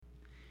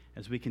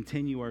As we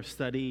continue our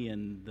study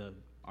and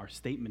our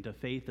statement of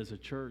faith as a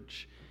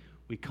church,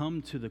 we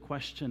come to the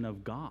question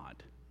of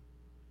God.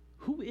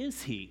 Who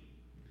is he?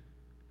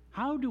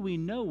 How do we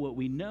know what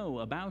we know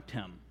about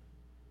him?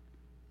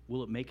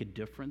 Will it make a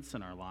difference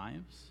in our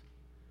lives?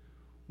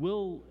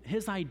 Will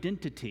his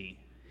identity,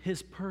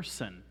 his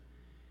person,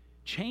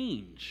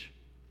 change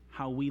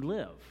how we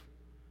live?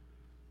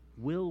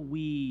 Will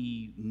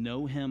we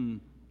know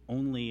him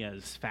only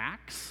as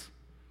facts,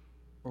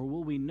 or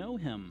will we know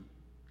him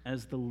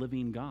as the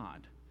living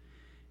God?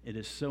 It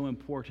is so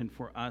important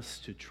for us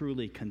to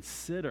truly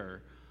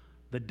consider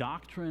the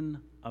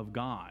doctrine of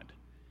God,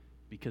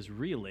 because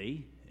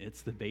really,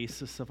 it's the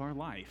basis of our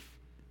life,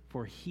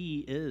 for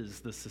he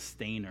is the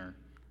sustainer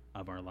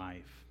of our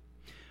life.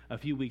 A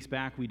few weeks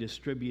back, we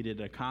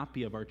distributed a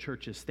copy of our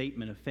church's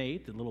statement of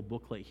faith, a little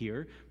booklet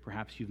here.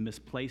 Perhaps you've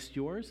misplaced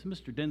yours.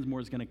 Mr.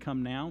 Dinsmore is going to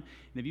come now,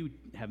 and if you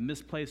have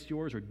misplaced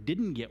yours or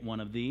didn't get one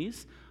of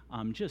these,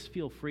 just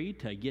feel free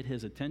to get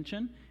his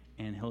attention,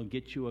 and he'll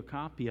get you a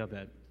copy of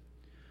it.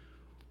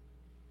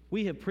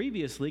 We have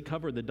previously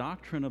covered the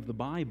doctrine of the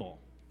Bible,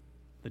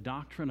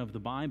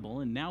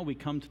 and now we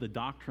come to the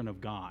doctrine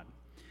of God.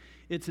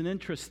 It's an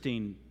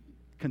interesting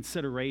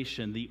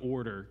consideration, the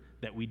order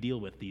that we deal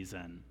with these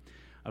in.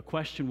 A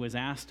question was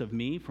asked of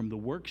me from the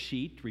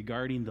worksheet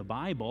regarding the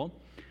Bible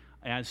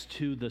as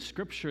to the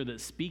scripture that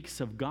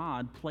speaks of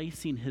God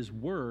placing his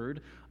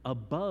word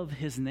above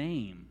his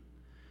name.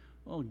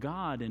 Well,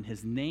 God in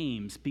his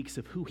name speaks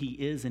of who he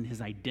is in his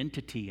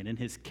identity and in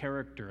his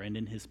character and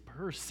in his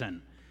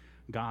person,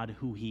 God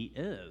who he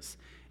is.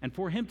 And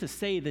for him to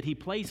say that he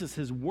places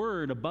his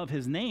word above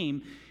his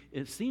name,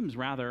 it seems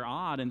rather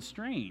odd and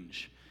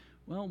strange.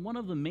 Well, one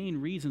of the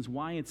main reasons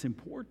why it's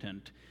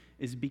important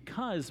is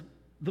because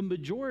the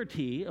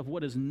majority of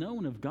what is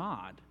known of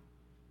God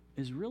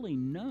is really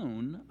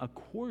known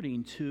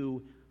according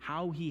to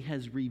how he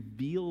has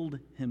revealed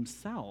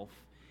himself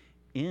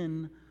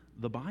in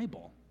the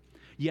Bible.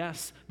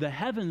 Yes, the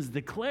heavens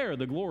declare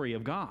the glory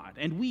of God,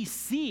 and we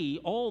see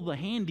all the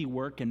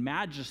handiwork and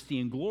majesty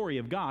and glory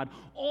of God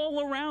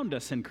all around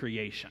us in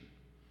creation.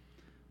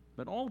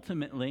 But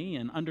ultimately,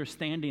 in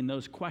understanding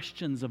those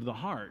questions of the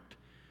heart,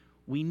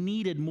 we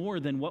needed more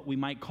than what we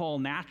might call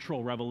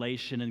natural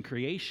revelation in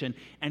creation,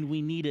 and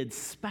we needed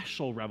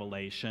special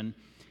revelation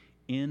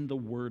in the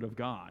Word of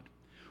God,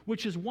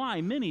 which is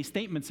why many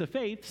statements of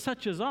faith,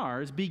 such as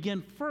ours,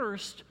 begin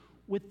first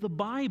with the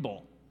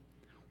Bible.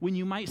 When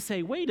you might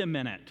say, wait a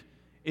minute,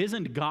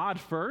 isn't God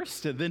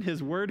first and then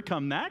his Word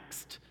come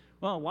next?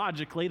 Well,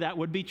 logically, that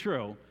would be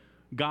true.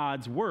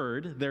 God's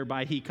Word,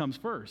 thereby he comes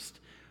first.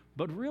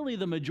 But really,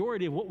 the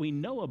majority of what we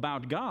know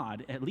about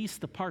God, at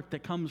least the part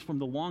that comes from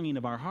the longing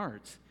of our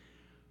hearts,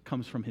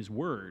 comes from his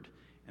Word.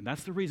 And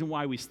that's the reason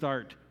why we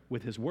start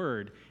with his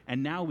Word,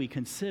 and now we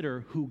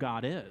consider who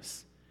God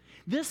is.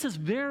 This is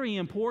very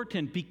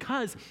important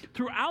because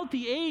throughout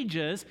the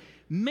ages,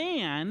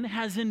 man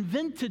has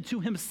invented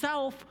to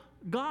himself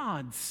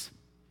gods.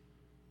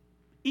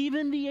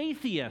 Even the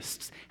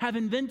atheists have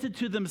invented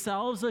to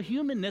themselves a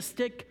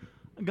humanistic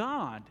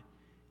God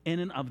in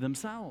and of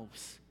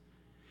themselves.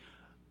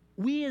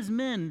 We as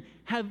men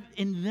have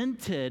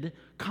invented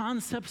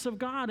concepts of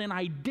God, and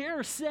I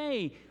dare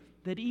say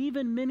that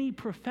even many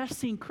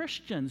professing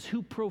Christians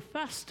who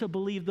profess to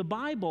believe the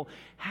Bible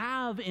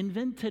have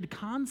invented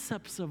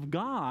concepts of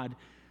God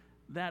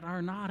that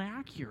are not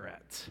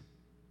accurate.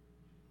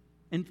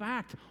 In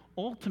fact,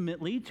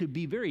 ultimately, to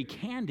be very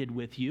candid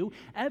with you,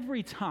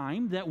 every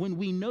time that when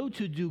we know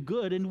to do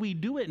good and we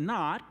do it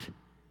not,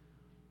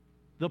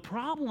 the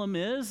problem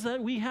is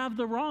that we have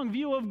the wrong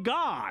view of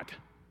God.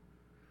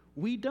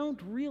 We don't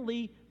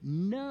really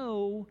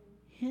know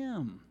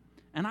him.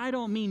 And I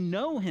don't mean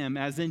know him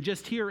as in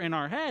just here in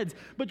our heads,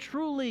 but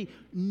truly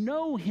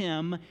know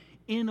him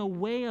in a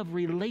way of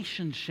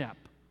relationship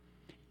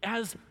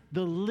as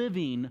the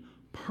living,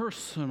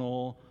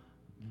 personal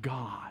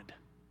God.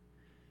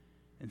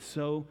 And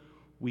so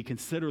we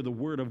consider the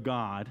Word of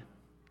God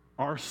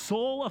our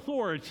sole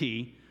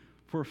authority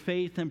for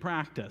faith and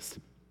practice.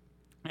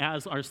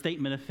 As our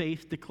statement of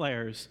faith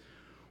declares,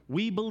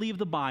 we believe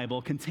the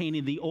Bible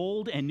containing the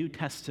Old and New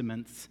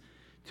Testaments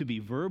to be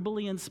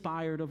verbally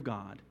inspired of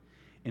God,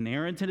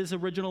 inerrant in its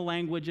original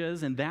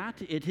languages, and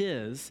that it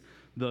is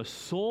the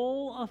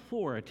sole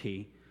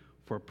authority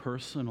for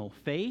personal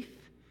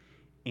faith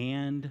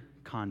and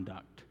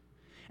conduct.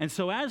 And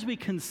so as we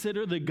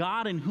consider the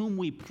God in whom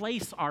we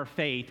place our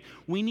faith,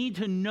 we need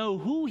to know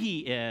who he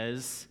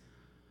is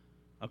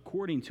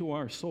according to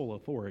our sole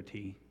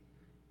authority,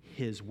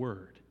 his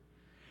Word.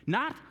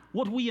 Not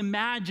what we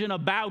imagine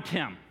about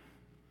him,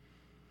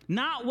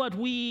 not what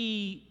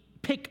we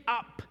pick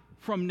up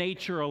from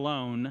nature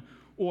alone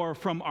or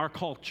from our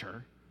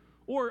culture,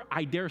 or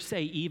I dare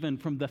say even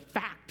from the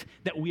fact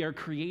that we are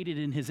created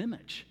in his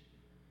image.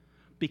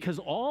 Because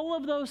all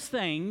of those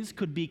things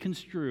could be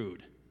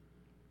construed.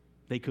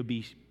 They could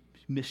be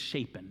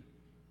misshapen.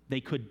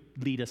 They could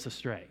lead us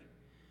astray.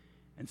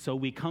 And so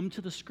we come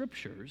to the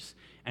Scriptures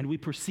and we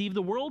perceive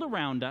the world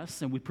around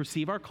us and we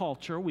perceive our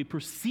culture, we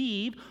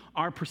perceive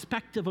our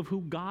perspective of who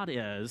God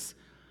is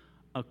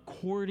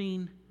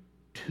according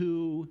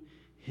to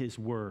His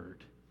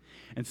Word.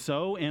 And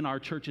so in our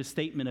church's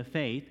statement of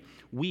faith,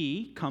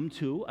 we come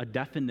to a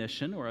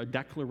definition or a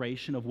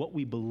declaration of what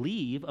we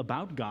believe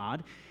about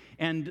God.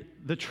 And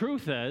the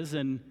truth is,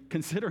 in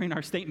considering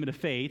our statement of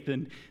faith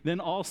and then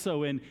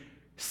also in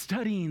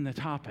studying the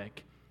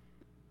topic,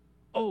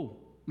 oh,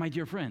 my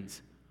dear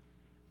friends,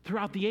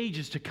 throughout the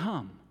ages to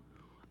come,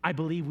 I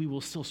believe we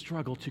will still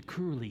struggle to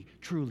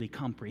truly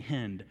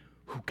comprehend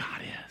who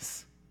God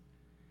is.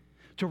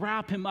 To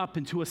wrap Him up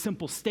into a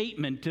simple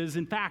statement is,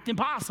 in fact,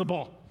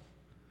 impossible.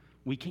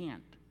 We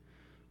can't.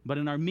 But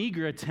in our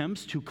meager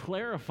attempts to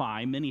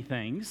clarify many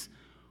things,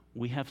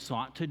 we have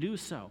sought to do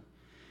so.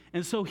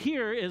 And so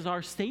here is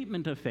our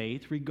statement of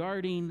faith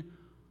regarding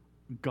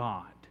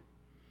God.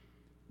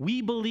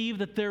 We believe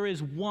that there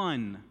is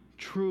one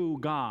true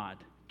God,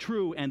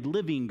 true and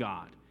living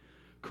God,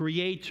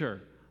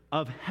 creator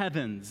of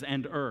heavens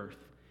and earth,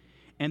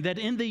 and that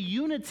in the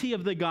unity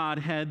of the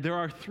Godhead there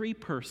are three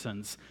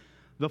persons,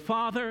 the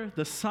Father,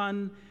 the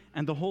Son,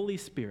 and the Holy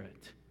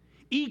Spirit,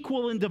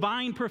 equal in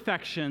divine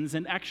perfections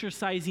and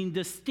exercising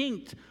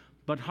distinct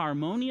but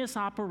harmonious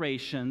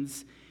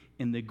operations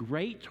in the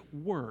great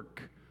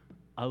work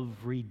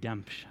of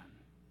redemption.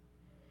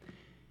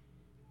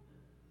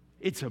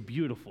 It's a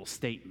beautiful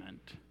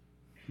statement,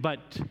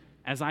 but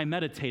as I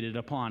meditated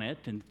upon it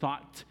and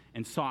thought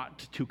and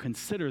sought to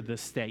consider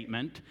this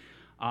statement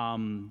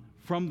from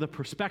the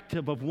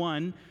perspective of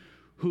one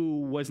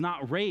who was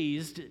not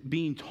raised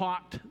being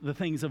taught the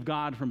things of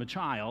God from a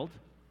child,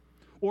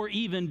 or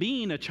even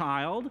being a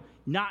child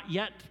not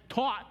yet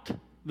taught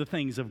the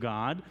things of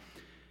God,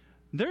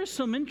 there's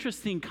some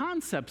interesting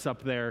concepts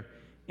up there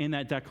in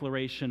that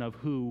declaration of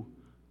who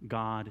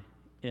God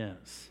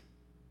is.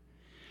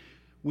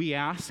 We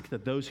ask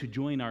that those who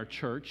join our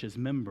church as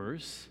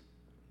members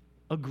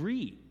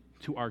agree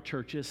to our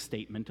church's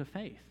statement of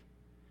faith.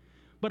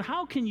 But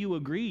how can you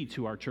agree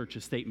to our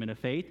church's statement of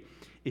faith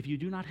if you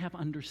do not have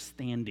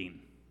understanding?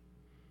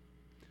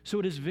 So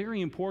it is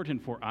very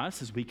important for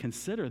us as we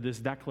consider this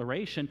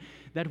declaration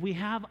that we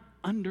have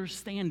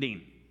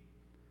understanding,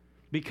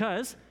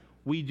 because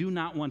we do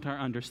not want our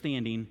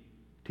understanding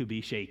to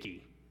be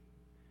shaky.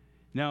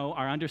 No,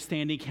 our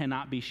understanding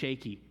cannot be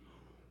shaky.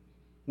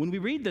 When we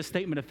read this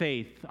statement of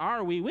faith,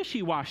 are we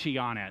wishy-washy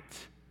on it?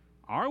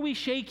 Are we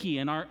shaky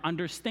in our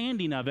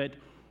understanding of it,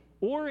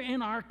 or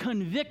in our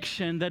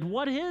conviction that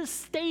what is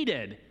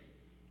stated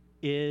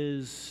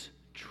is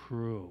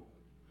true?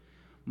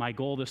 My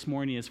goal this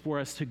morning is for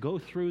us to go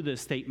through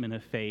this statement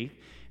of faith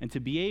and to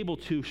be able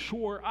to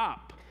shore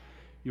up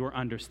your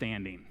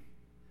understanding,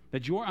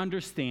 that your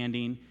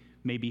understanding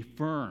may be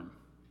firm,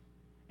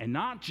 and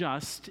not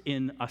just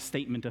in a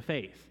statement of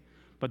faith,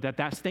 but that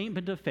that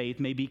statement of faith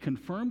may be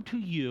confirmed to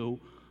you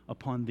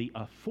upon the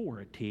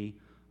authority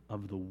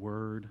of the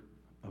Word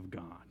of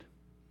God.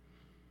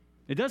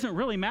 It doesn't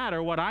really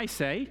matter what I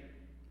say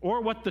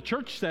or what the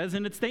church says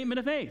in its statement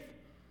of faith.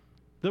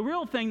 The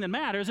real thing that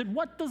matters is,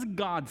 what does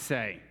God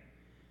say?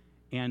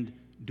 And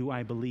do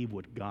I believe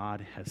what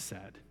God has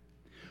said?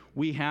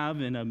 We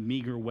have, in a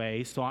meager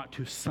way, sought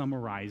to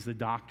summarize the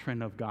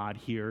doctrine of God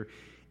here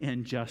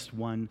in just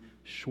one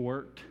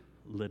short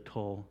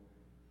little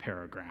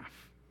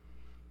paragraph.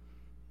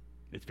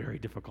 It's very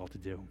difficult to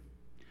do,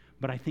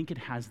 but I think it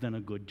has done a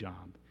good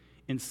job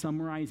in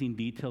summarizing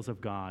details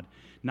of God,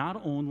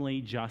 not only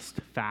just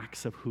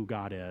facts of who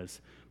God is,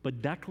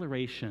 but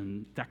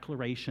declarations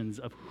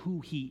of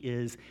who He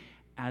is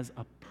as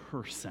a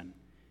person,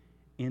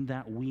 in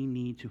that we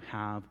need to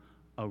have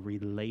a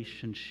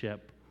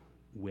relationship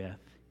with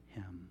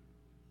Him.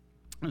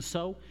 And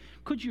so,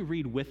 could you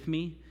read with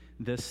me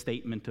this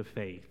statement of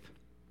faith?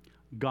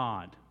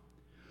 God,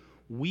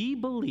 we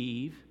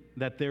believe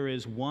that there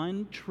is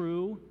one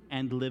true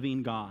and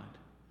living God,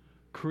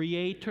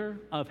 creator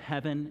of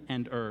heaven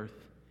and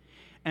earth,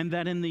 and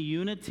that in the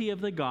unity of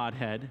the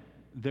Godhead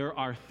there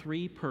are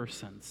three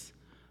persons,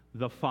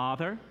 the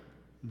Father,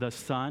 the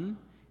Son,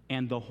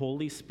 and the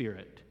Holy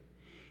Spirit,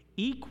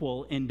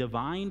 equal in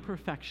divine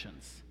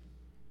perfections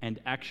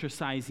and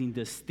exercising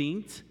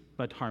distinct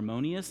but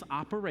harmonious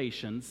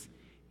operations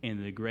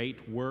in the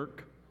great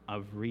work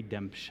of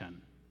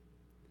redemption.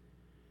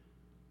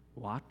 A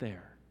lot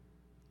there.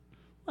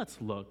 Let's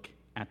look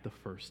at the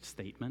first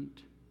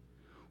statement.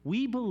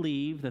 We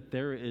believe that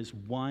there is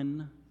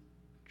one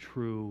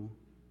true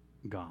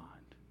God.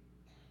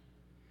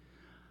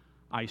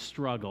 I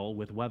struggle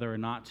with whether or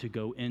not to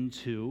go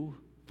into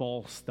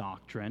false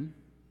doctrine,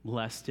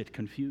 lest it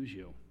confuse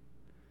you.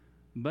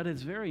 But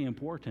it's very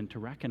important to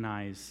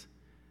recognize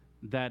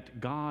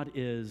that God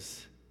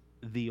is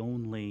the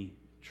only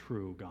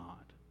true God.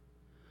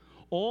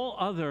 All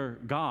other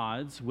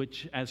gods,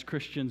 which as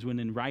Christians, when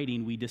in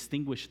writing, we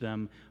distinguish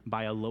them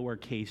by a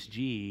lowercase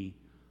g,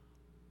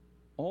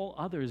 all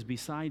others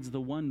besides the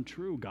one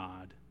true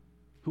God,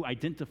 who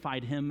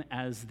identified Him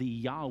as the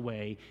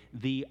Yahweh,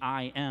 the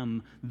I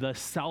Am, the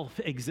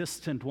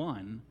self-existent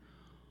one,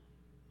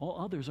 all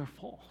others are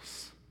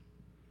false.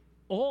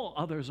 All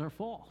others are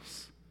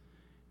false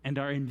and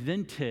are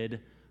invented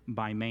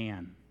by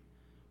man.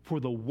 For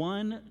the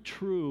one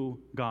true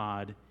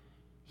God,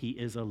 he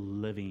is a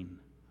living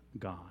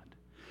God.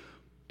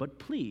 But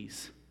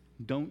please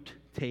don't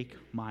take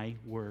my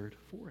word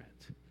for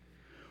it.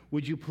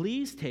 Would you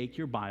please take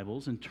your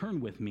Bibles and turn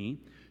with me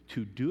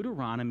to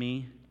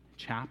Deuteronomy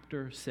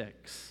chapter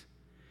 6.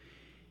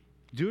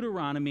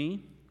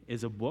 Deuteronomy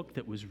is a book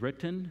that was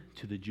written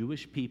to the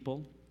Jewish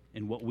people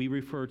in what we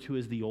refer to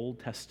as the Old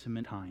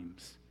Testament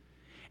times.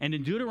 And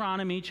in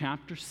Deuteronomy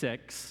chapter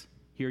 6,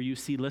 here you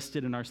see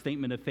listed in our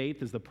statement of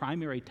faith as the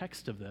primary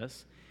text of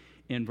this,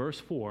 in verse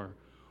 4,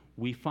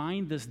 we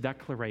find this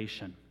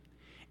declaration.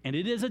 And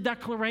it is a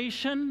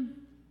declaration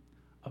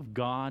of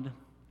God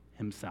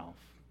himself.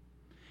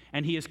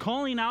 And he is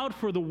calling out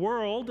for the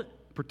world,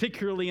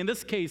 particularly in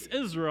this case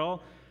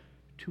Israel,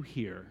 to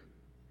hear.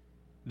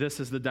 This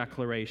is the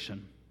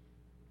declaration.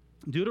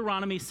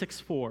 Deuteronomy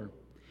 6:4.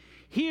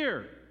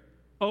 Hear,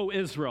 O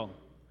Israel,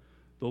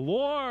 the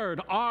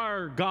Lord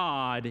our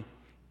God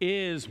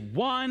is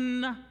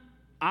one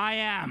I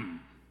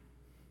am.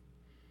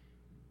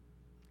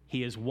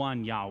 He is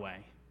one Yahweh.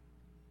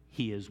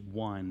 He is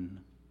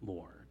one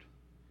Lord.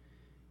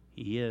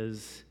 He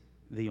is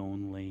the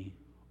only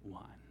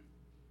one.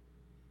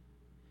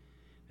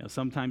 Now,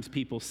 sometimes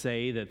people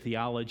say that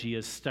theology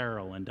is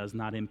sterile and does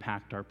not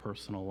impact our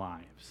personal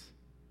lives.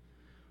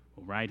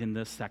 Well, right in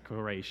this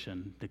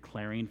declaration,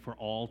 declaring for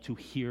all to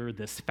hear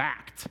this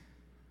fact,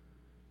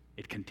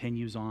 it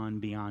continues on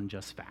beyond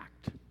just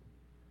fact.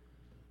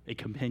 It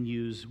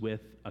continues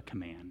with a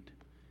command.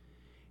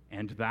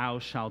 And thou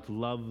shalt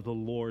love the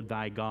Lord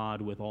thy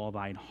God with all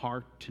thine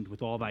heart and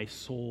with all thy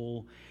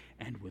soul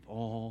and with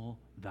all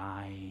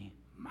thy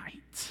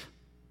might.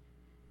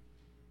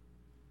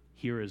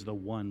 Here is the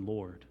one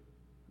Lord,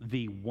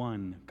 the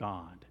one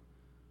God.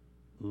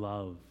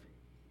 Love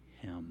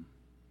him.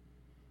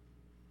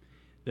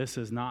 This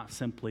is not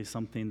simply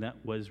something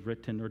that was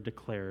written or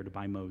declared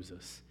by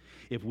Moses.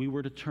 If we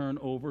were to turn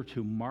over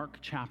to Mark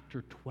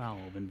chapter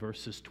 12 and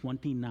verses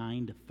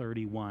 29 to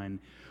 31,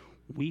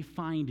 we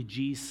find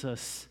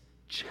Jesus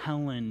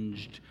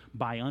challenged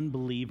by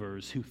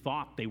unbelievers who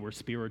thought they were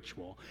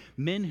spiritual,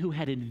 men who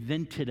had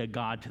invented a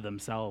God to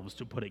themselves,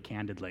 to put it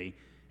candidly,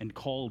 and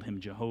called him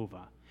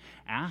Jehovah.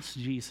 Asked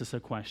Jesus a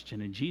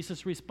question, and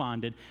Jesus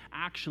responded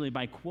actually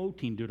by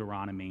quoting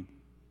Deuteronomy.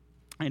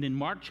 And in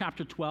Mark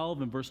chapter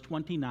 12 and verse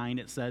 29,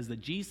 it says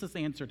that Jesus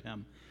answered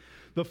him,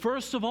 the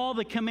first of all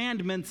the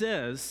commandments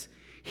is,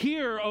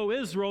 hear, O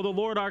Israel, the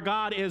Lord our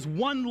God is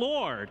one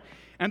Lord,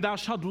 and thou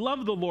shalt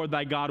love the Lord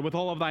thy God with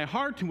all of thy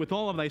heart and with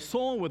all of thy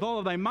soul, and with all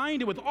of thy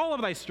mind and with all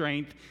of thy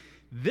strength.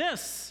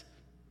 This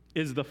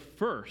is the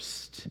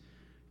first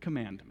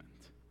commandment.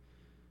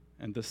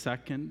 And the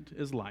second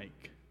is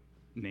like,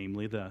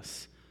 namely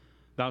this,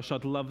 thou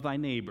shalt love thy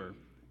neighbor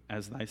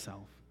as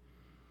thyself.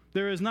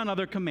 There is none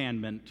other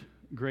commandment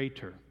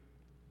greater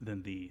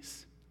than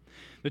these.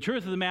 The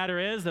truth of the matter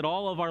is that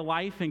all of our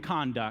life and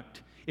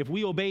conduct, if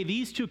we obey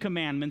these two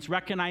commandments,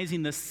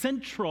 recognizing the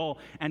central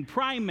and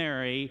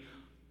primary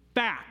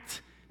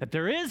fact that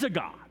there is a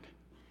God,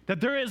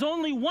 that there is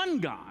only one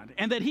God,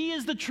 and that he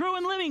is the true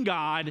and living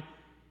God,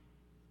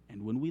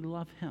 and when we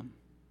love him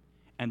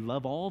and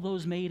love all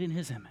those made in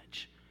his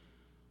image,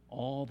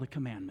 all the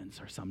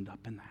commandments are summed up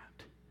in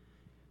that.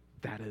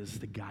 That is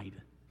the guide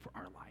for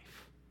our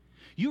life.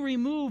 You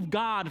remove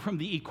God from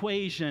the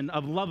equation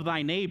of love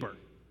thy neighbor,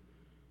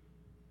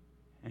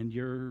 and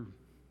your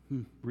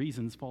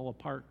reasons fall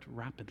apart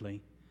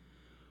rapidly.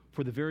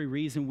 For the very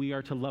reason we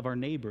are to love our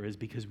neighbor is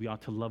because we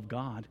ought to love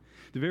God.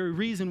 The very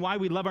reason why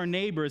we love our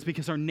neighbor is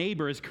because our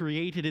neighbor is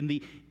created in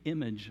the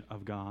image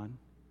of God.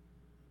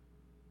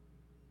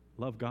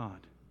 Love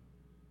God.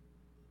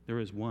 There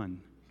is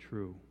one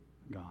true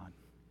God,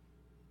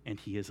 and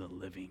he is a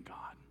living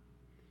God.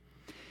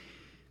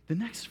 The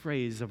next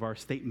phrase of our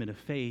statement of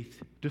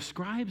faith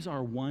describes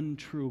our one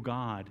true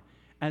God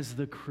as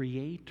the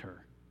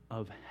creator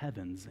of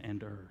heavens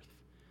and earth.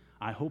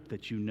 I hope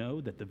that you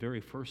know that the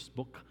very first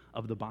book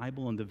of the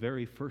Bible and the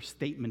very first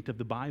statement of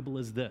the Bible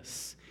is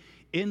this: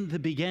 in the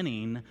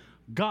beginning,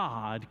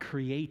 God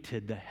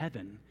created the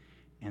heaven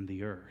and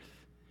the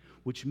earth,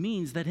 which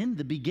means that in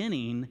the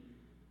beginning,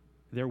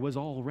 there was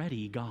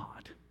already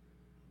God,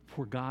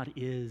 for God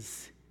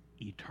is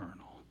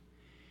eternal,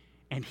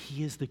 and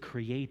he is the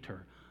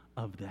creator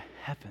of the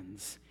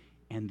heavens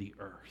and the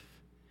earth.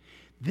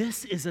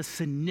 This is a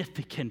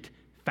significant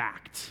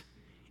fact.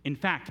 In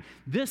fact,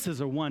 this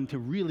is a one to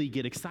really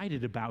get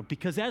excited about,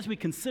 because as we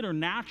consider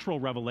natural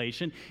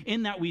revelation,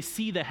 in that we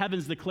see the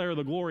heavens declare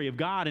the glory of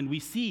God, and we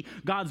see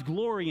God's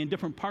glory in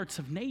different parts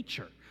of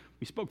nature.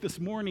 We spoke this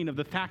morning of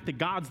the fact that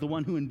God's the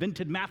one who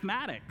invented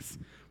mathematics,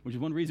 which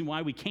is one reason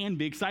why we can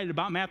be excited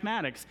about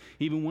mathematics,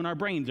 even when our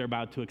brains are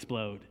about to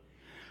explode.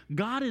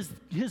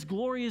 His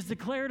glory is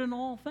declared in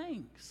all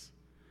things.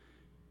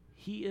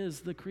 He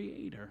is the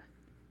creator.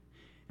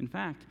 In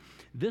fact,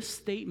 this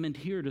statement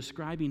here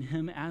describing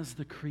him as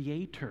the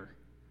creator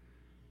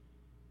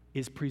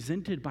is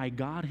presented by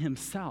God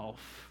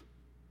himself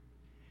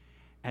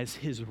as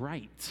his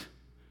right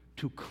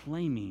to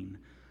claiming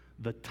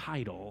the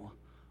title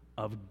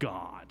of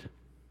God.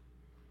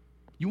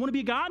 You want to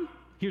be a God?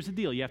 Here's the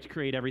deal. You have to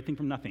create everything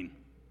from nothing.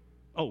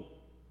 Oh,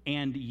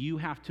 and you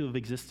have to have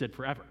existed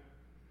forever.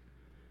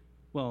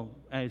 Well,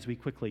 as we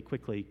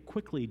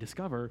quickly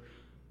discover,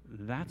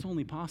 that's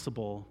only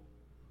possible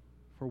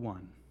for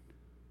one,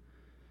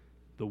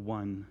 the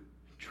one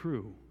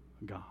true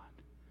God.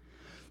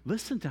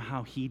 Listen to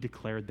how he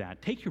declared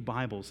that. Take your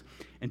Bibles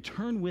and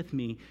turn with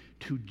me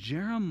to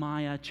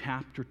Jeremiah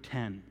chapter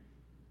 10.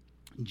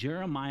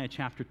 Jeremiah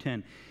chapter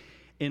 10.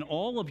 In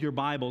all of your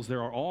Bibles,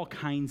 there are all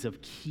kinds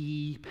of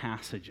key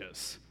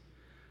passages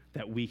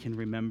that we can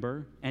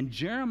remember, and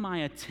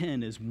Jeremiah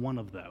 10 is one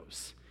of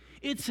those.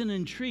 It's an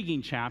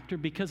intriguing chapter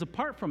because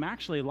apart from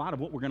actually a lot of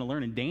what we're going to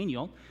learn in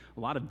Daniel, a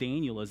lot of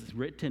Daniel was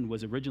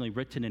originally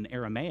written in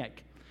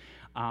Aramaic,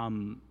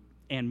 and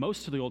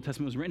most of the Old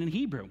Testament was written in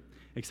Hebrew,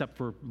 except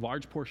for a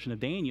large portion of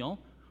Daniel,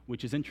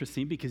 which is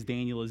interesting because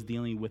Daniel is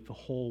dealing with the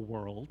whole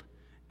world,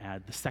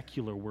 the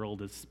secular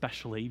world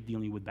especially,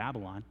 dealing with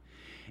Babylon.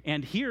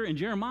 And here in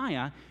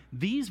Jeremiah,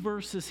 these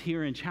verses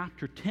here in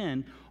chapter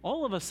 10,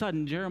 all of a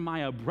sudden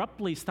Jeremiah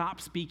abruptly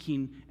stops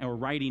speaking or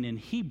writing in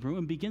Hebrew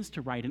and begins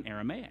to write in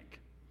Aramaic.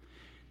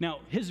 Now,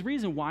 his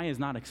reason why is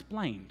not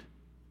explained,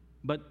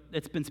 but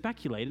it's been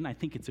speculated, and I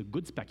think it's a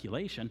good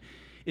speculation,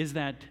 is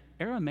that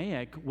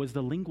Aramaic was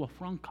the lingua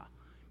franca,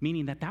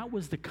 meaning that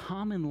was the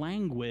common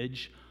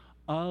language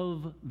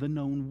of the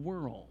known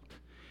world.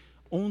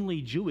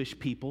 Only Jewish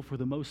people, for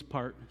the most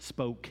part,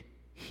 spoke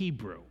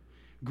Hebrew.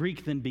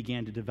 Greek then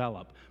began to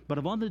develop. But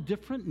of all the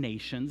different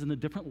nations and the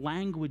different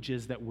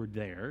languages that were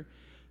there,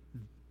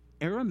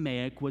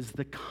 Aramaic was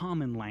the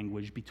common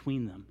language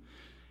between them.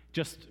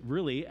 Just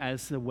really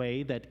as the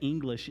way that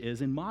English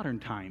is in modern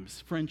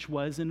times. French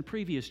was in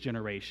previous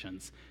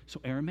generations. So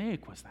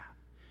Aramaic was that.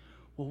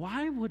 Well,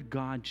 why would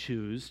God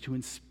choose to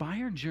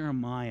inspire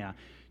Jeremiah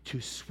to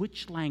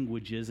switch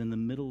languages in the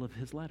middle of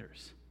his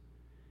letters?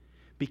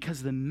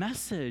 Because the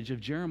message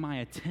of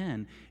Jeremiah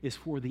 10 is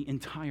for the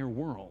entire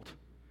world.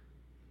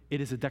 It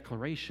is a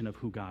declaration of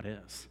who God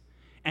is.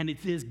 And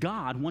it is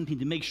God wanting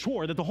to make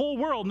sure that the whole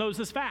world knows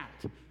this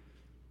fact.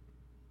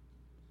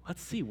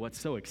 Let's see what's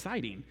so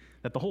exciting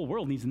that the whole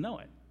world needs to know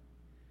it.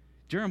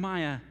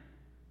 Jeremiah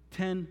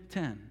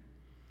 10:10.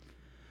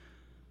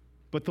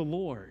 But the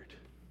Lord,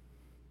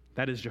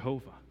 that is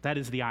Jehovah, that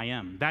is the I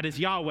Am, that is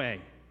Yahweh.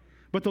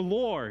 But the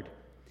Lord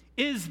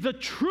is the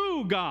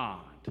true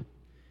God.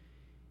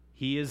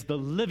 He is the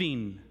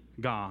living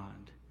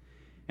God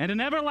and an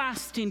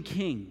everlasting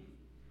King.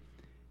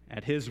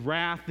 At his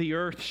wrath the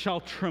earth shall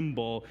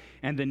tremble,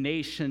 and the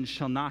nations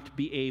shall not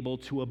be able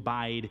to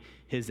abide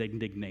his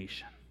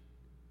indignation.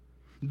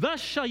 Thus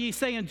shall ye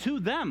say unto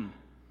them,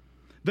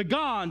 the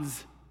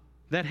gods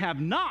that have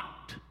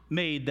not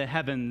made the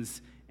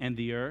heavens and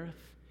the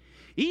earth,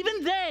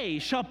 even they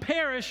shall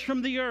perish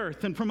from the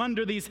earth and from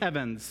under these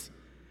heavens.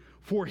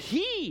 For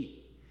he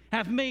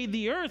hath made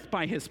the earth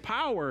by his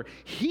power.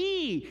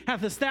 He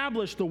hath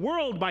established the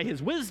world by his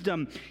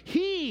wisdom.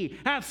 He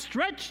hath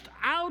stretched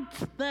out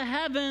the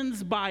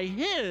heavens by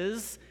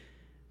his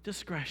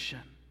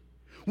discretion.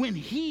 When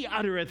he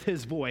uttereth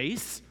his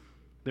voice,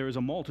 there is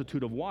a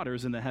multitude of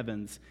waters in the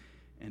heavens,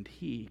 and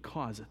he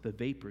causeth the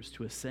vapors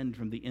to ascend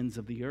from the ends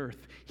of the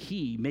earth.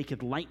 He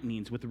maketh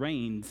lightnings with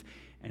rains,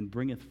 and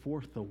bringeth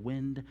forth the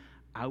wind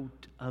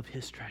out of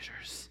his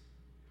treasures.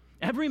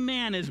 Every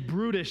man is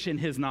brutish in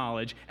his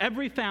knowledge.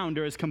 Every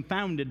founder is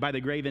confounded by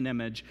the graven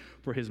image.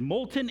 For his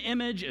molten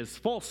image is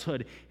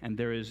falsehood, and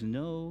there is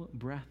no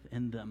breath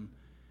in them.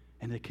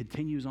 And it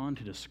continues on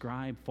to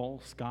describe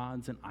false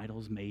gods and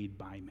idols made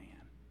by man.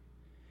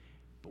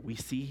 But we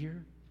see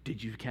here,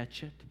 did you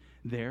catch it?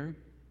 There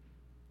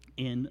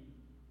in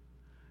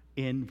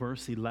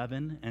verse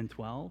 11 and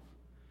 12,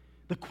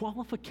 the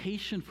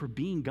qualification for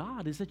being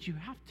God is that you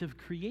have to have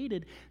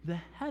created the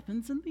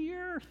heavens and the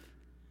earth.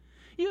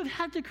 You have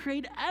had to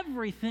create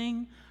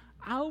everything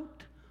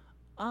out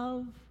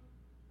of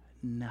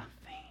nothing.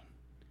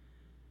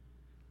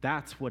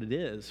 That's what it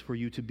is for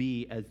you to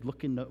be. As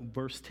look in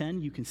verse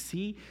 10, you can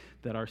see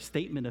that our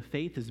statement of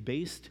faith is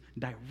based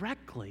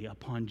directly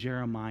upon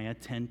Jeremiah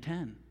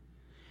 10:10.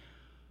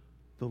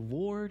 The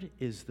Lord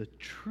is the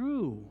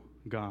true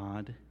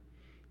God.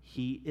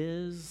 He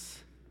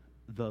is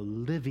the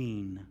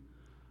living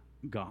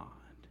God.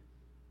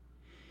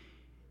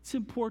 It's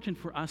important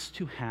for us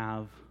to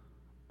have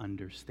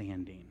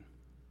understanding.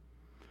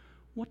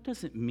 What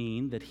does it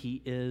mean that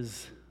he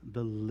is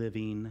the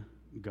living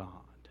God?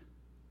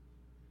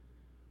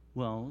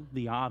 Well,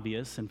 the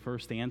obvious and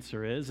first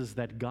answer is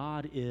that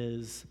God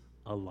is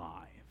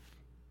alive.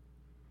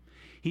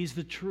 He's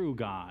the true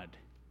God.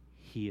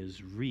 He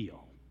is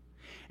real.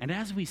 And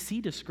as we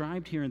see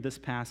described here in this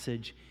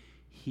passage,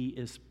 he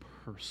is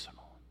personal.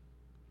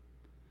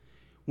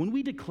 When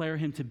we declare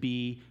him to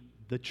be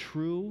the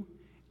true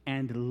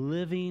and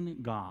living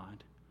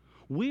God,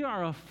 we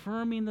are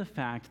affirming the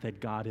fact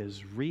that God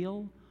is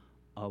real,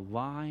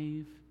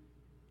 alive,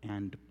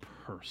 and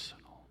personal.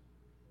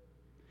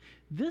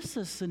 This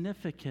is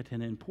significant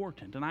and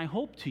important. And I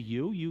hope to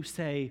you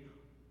say,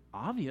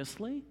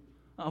 obviously,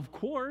 of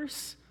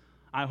course.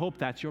 I hope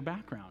that's your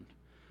background.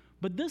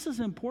 But this is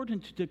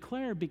important to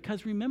declare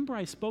because remember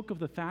I spoke of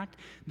the fact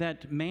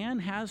that man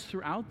has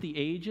throughout the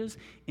ages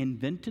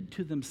invented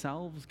to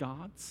themselves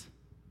gods.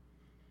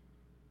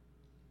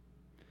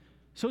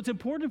 So it's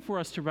important for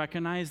us to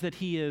recognize that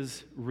he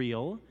is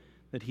real,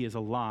 that he is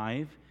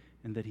alive,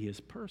 and that he is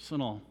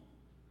personal.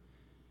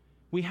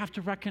 We have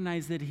to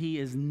recognize that he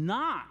is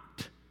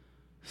not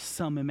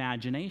some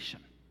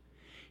imagination.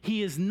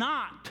 He is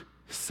not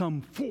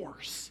some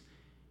force.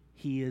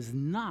 He is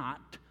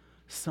not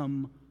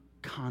some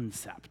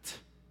concept.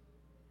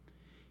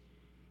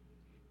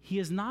 He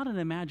is not an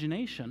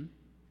imagination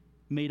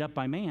made up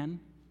by man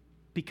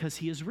because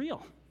he is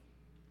real.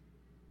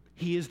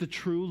 He is the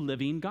true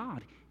living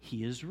God.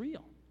 He is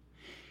real.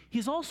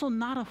 He's also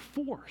not a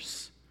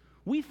force.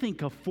 We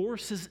think of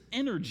force as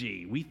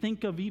energy. We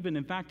think of even,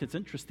 in fact, it's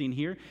interesting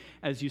here,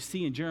 as you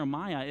see in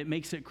Jeremiah, it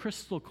makes it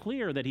crystal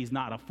clear that he's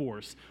not a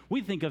force. We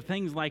think of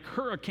things like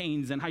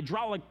hurricanes and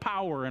hydraulic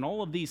power and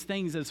all of these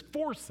things as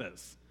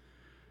forces.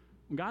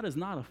 God is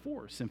not a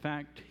force. In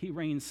fact, he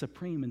reigns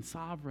supreme and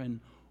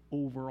sovereign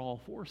over all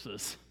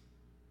forces.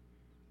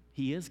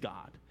 He is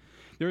God.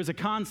 There is a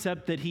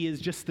concept that he is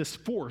just this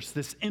force,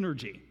 this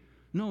energy.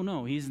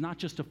 No, he's not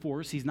just a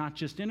force. He's not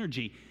just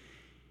energy.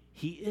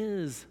 He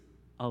is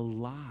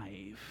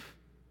alive,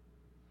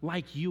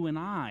 like you and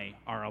I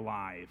are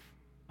alive,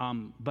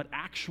 but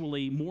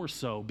actually more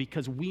so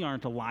because we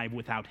aren't alive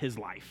without his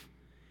life.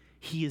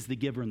 He is the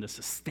giver and the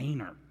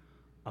sustainer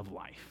of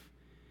life.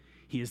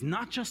 He is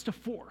not just a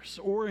force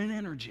or an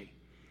energy.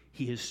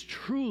 He is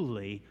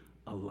truly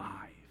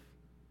alive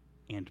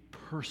and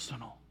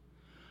personal.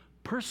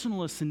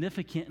 Personal is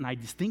significant, and I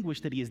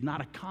distinguish that he is not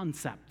a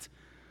concept.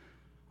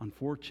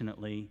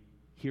 Unfortunately,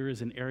 here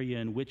is an area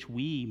in which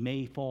we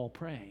may fall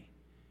prey.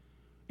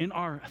 In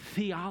our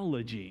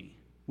theology,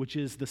 which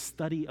is the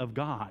study of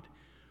God,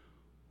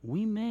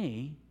 we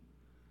may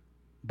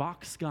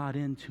box God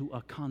into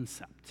a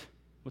concept.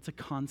 What's a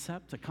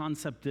concept? A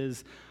concept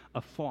is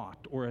a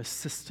thought or a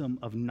system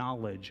of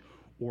knowledge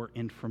or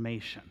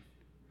information.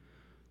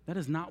 That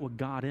is not what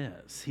God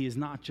is. He is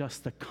not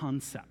just a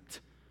concept.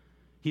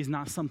 He is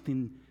not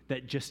something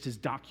that just is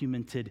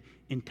documented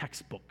in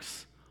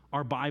textbooks.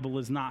 Our Bible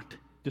is not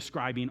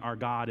describing our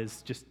God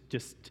as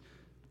just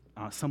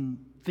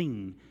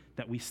something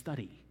that we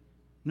study.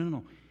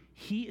 No.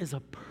 He is a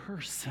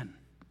person.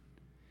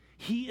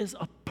 He is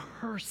a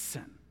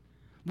person.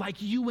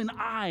 Like you and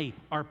I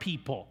are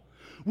people,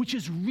 which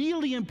is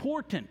really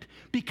important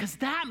because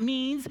that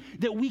means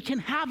that we can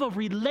have a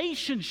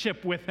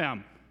relationship with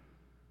him.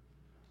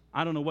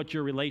 I don't know what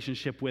your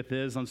relationship with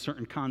is on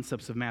certain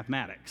concepts of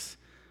mathematics.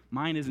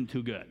 Mine isn't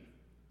too good.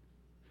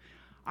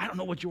 I don't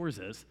know what yours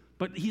is,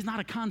 but he's not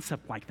a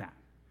concept like that.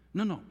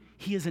 No.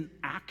 He is an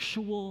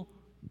actual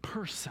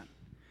person.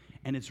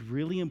 And it's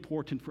really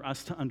important for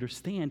us to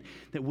understand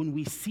that when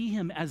we see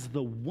him as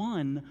the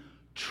one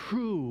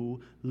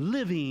true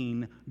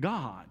living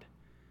God,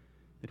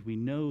 that we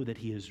know that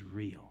he is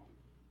real,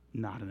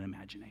 not an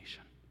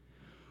imagination.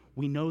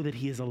 We know that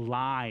he is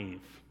alive,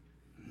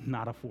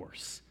 not a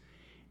force.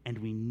 And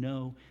we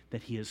know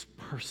that he is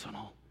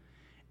personal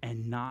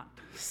and not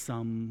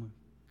some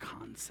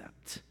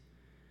concept.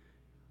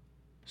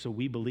 So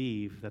we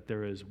believe that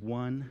there is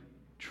one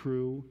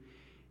true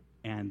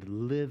and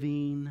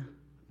living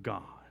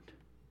God,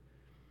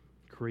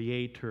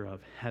 creator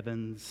of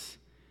heavens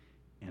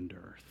and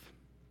earth.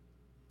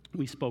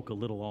 We spoke a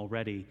little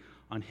already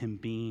on him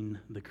being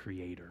the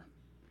creator.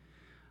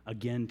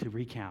 Again, to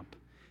recap,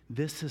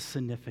 this is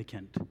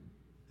significant.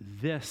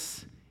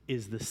 This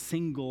is the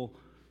single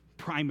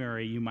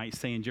primary, you might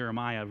say in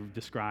Jeremiah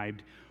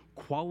described,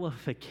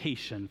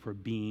 qualification for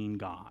being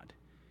God,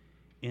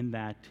 in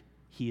that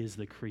he is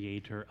the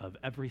creator of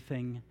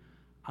everything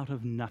out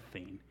of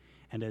nothing.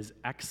 And as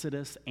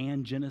Exodus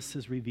and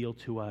Genesis reveal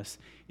to us,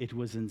 it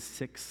was in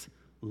 6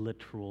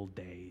 literal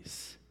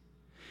days.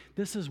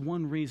 This is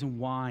one reason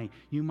why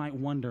you might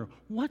wonder,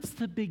 what's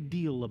the big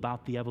deal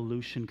about the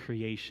evolution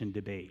creation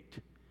debate?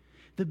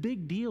 The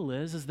big deal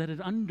is that it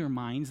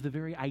undermines the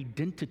very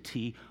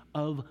identity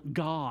of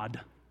God.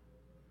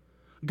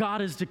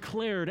 God is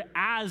declared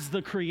as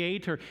the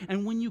creator,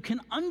 and when you can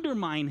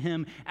undermine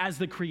him as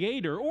the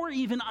creator, or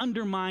even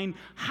undermine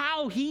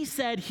how he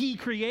said he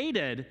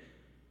created,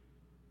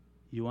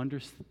 you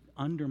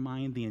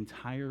undermine the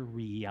entire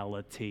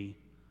reality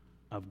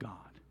of God.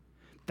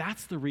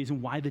 That's the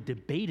reason why the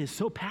debate is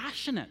so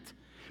passionate.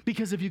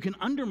 Because if you can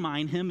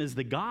undermine him as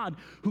the God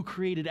who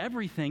created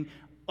everything,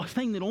 a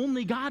thing that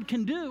only God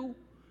can do,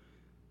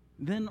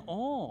 then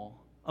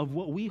all of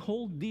what we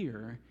hold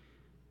dear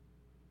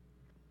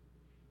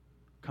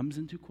comes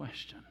into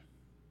question.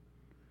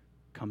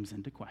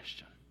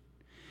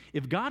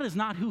 If God is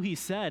not who he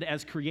said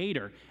as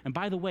creator, and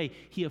by the way,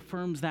 he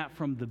affirms that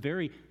from the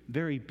very,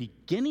 very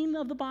beginning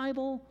of the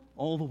Bible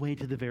all the way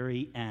to the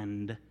very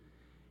end,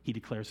 he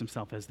declares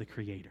himself as the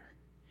creator.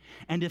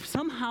 And if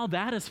somehow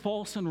that is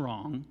false and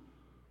wrong,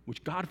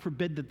 which God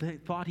forbid that the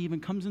thought even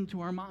comes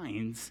into our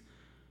minds,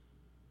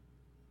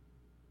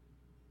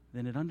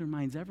 then it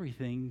undermines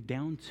everything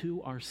down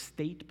to our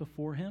state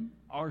before him,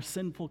 our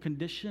sinful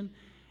condition,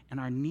 and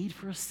our need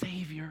for a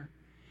Savior,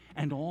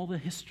 and all the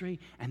history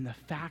and the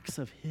facts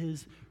of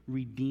his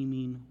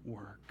redeeming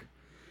work.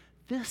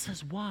 This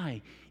is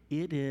why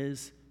it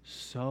is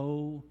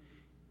so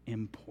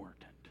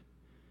important.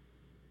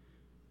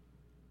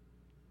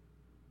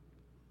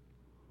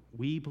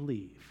 We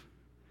believe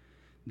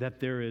that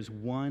there is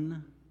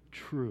one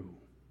true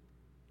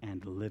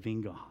and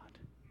living God,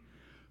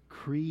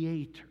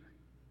 creator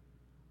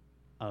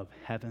of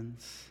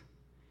heavens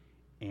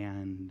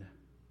and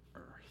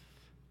earth.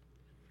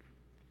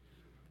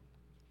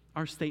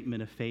 Our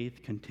statement of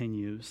faith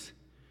continues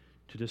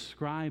to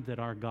describe that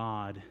our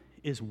God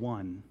is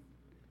one,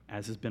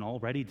 as has been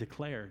already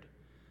declared,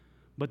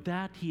 but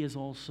that he is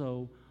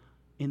also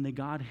in the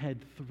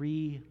Godhead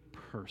three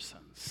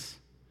persons.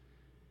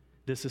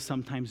 This is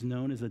sometimes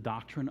known as the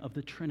doctrine of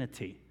the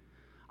Trinity.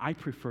 I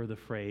prefer the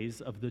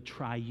phrase of the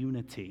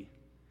triunity.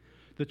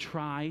 The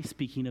tri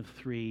speaking of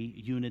three,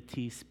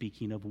 unity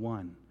speaking of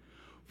one.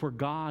 For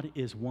God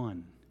is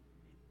one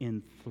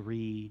in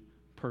three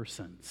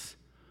persons: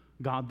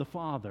 God the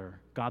Father,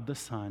 God the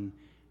Son,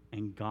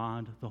 and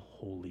God the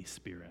Holy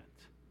Spirit.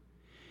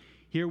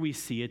 Here we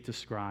see it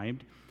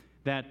described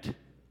that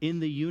in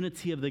the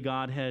unity of the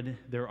Godhead,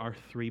 there are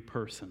three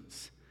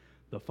persons: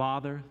 the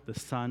Father, the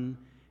Son,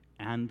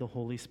 and the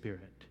Holy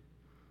Spirit,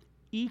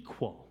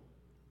 equal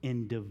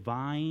in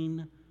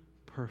divine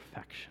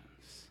perfections.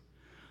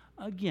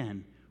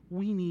 Again,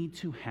 we need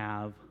to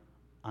have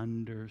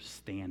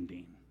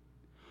understanding.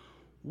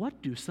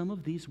 What do some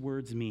of these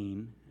words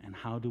mean, and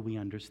how do we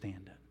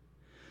understand it?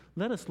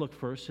 Let us look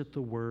first at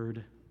the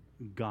word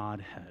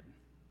Godhead.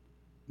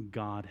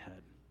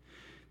 Godhead.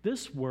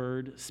 This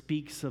word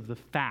speaks of the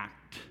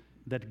fact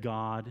that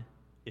God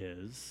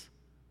is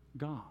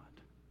God.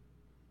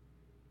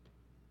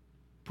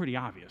 Pretty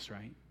obvious,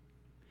 right?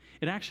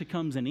 It actually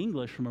comes in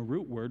English from a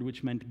root word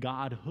which meant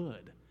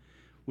godhood,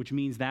 which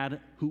means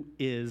that who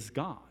is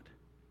God.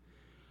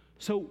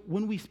 So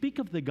when we speak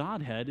of the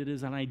Godhead, it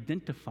is an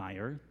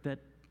identifier that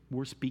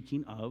we're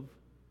speaking of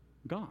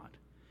God.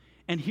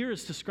 And here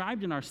it's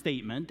described in our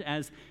statement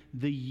as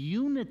the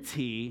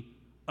unity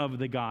of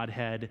the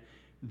Godhead.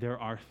 There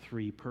are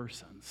three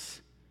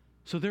persons.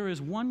 So there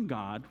is one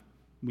God,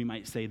 we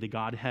might say the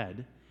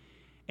Godhead,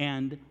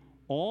 and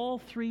all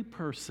three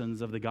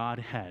persons of the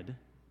Godhead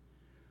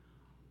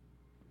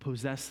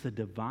possess the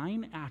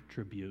divine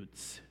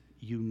attributes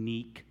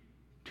unique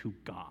to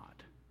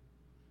God.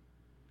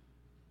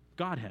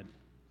 Godhead,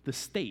 the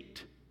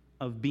state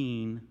of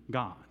being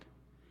God.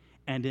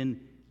 And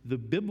in the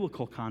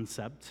biblical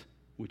concept,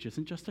 which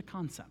isn't just a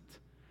concept,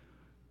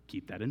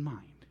 keep that in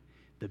mind.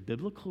 The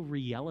biblical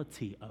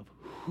reality of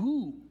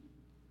who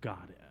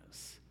God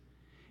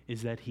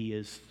is that he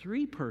is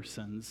three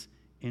persons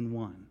in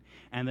one.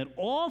 And that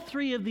all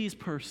three of these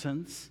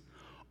persons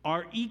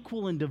are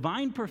equal in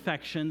divine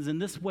perfections. In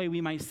this way,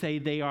 we might say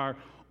they are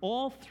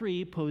all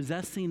three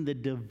possessing the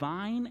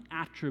divine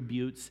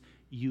attributes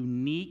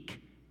unique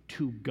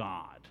to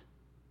God.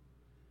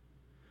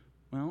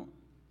 Well,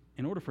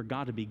 in order for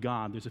God to be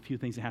God, there's a few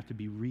things that have to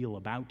be real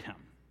about him.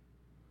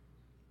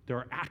 There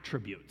are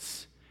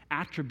attributes.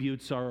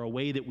 Attributes are a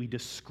way that we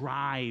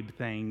describe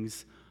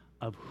things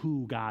of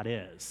who God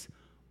is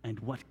and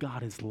what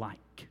God is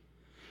like.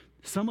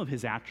 Some of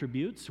his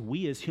attributes,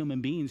 we as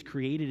human beings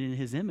created in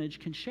his image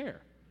can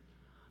share.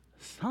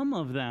 Some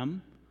of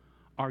them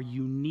are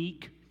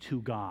unique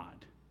to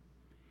God.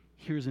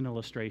 Here's an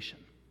illustration.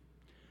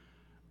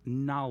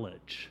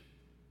 Knowledge.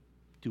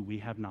 Do we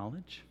have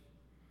knowledge?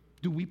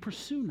 Do we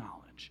pursue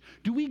knowledge?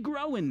 Do we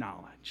grow in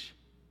knowledge?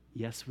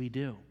 Yes, we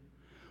do.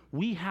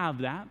 We have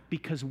that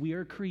because we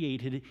are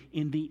created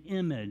in the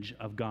image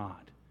of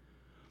God.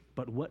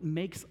 But what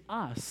makes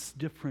us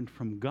different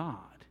from God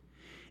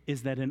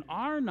is that in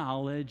our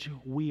knowledge,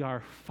 we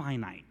are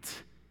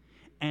finite.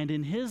 And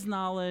in his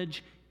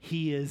knowledge,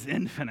 he is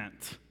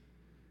infinite.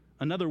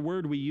 Another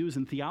word we use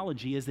in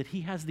theology is that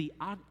he has the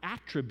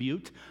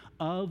attribute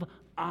of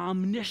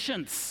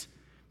omniscience,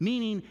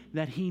 meaning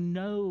that he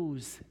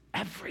knows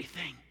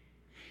everything.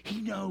 He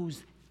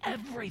knows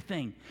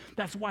everything.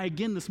 That's why,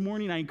 again, this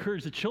morning I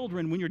encourage the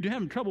children, when you're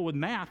having trouble with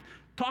math,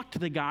 talk to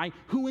the guy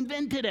who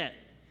invented it.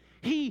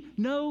 He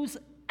knows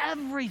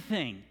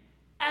everything.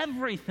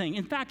 Everything.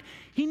 In fact,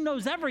 he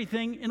knows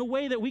everything in a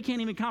way that we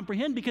can't even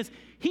comprehend because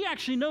he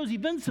actually knows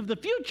events of the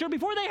future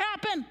before they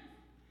happen.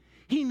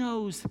 He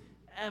knows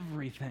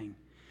everything.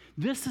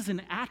 This is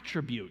an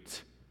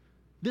attribute.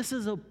 This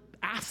is an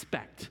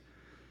aspect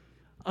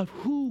of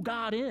who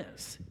God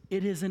is.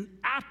 It is an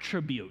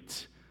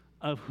attribute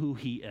of who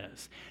he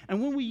is.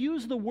 And when we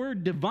use the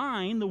word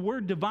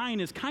divine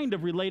is kind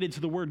of related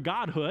to the word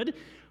godhood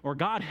or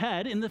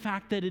Godhead in the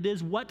fact that it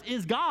is what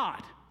is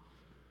God.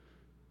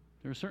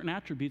 There are certain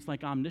attributes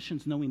like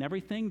omniscience, knowing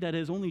everything, that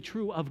is only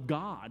true of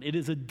God. It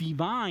is a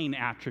divine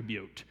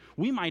attribute.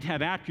 We might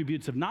have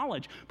attributes of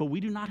knowledge, but we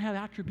do not have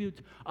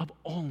attributes of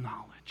all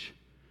knowledge.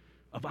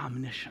 of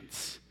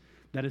omniscience.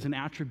 That is an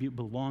attribute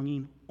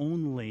belonging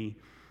only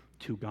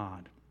to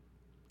God.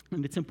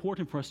 And it's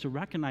important for us to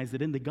recognize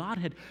that in the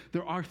Godhead,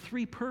 there are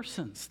three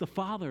persons, the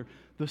Father,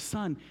 the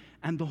Son,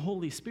 and the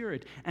Holy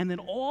Spirit. And then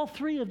all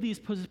three of these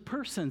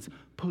persons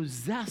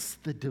possess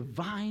the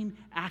divine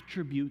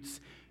attributes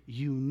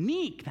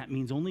unique, that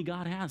means only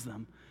God has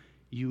them,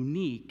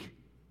 unique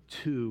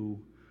to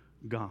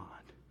God.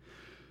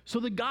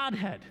 So the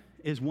Godhead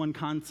is one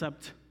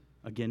concept,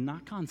 again,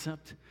 not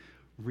concept,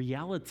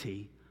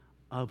 reality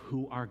of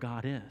who our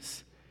God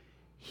is.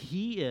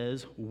 He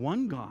is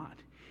one God.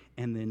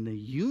 And in the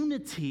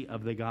unity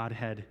of the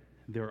Godhead,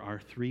 there are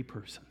three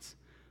persons,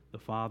 the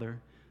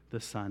Father, the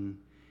Son,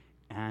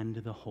 and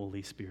the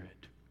Holy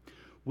Spirit.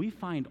 We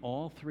find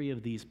all three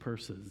of these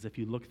persons, if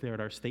you look there at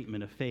our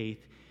statement of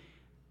faith,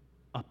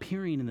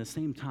 appearing in the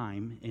same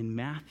time in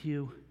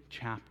Matthew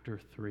chapter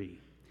 3.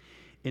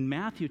 In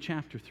Matthew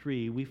chapter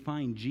 3, we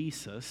find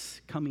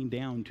Jesus coming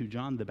down to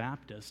John the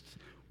Baptist,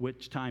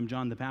 which time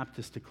John the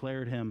Baptist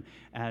declared him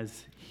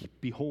as,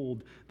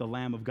 "Behold, the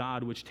Lamb of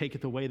God, which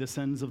taketh away the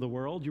sins of the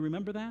world." You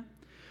remember that?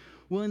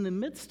 Well, in the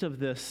midst of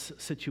this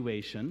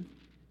situation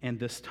and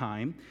this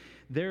time,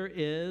 there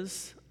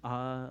is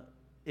a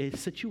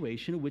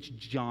situation in which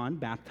John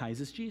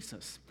baptizes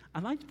Jesus.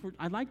 I'd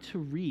like to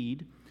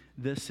read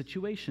this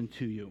situation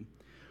to you,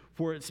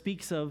 for it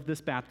speaks of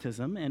this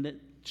baptism, and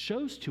it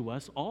shows to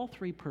us all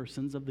three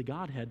persons of the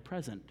Godhead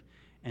present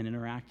and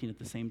interacting at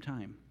the same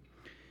time.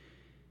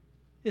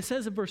 It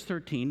says in verse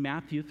 13,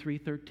 Matthew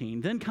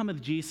 3:13, "Then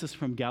cometh Jesus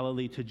from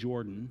Galilee to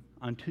Jordan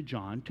unto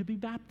John to be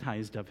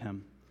baptized of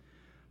him.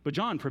 But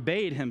John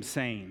forbade him,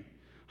 saying,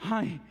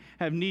 I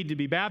have need to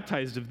be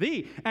baptized of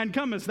thee, and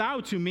comest thou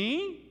to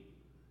me?"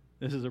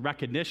 This is a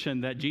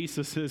recognition that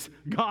Jesus is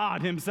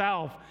God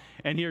himself.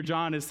 And here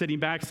John is sitting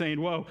back saying,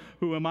 "Whoa,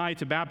 who am I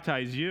to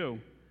baptize you?"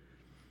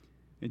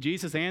 And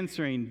Jesus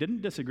answering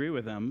didn't disagree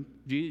with him.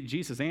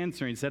 Jesus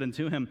answering said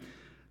unto him,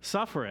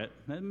 "Suffer it,"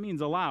 that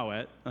means allow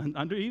it,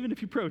 even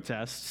if you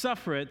protest,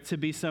 "suffer it to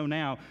be so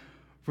now,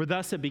 for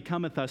thus it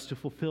becometh us to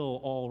fulfill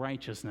all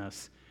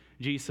righteousness."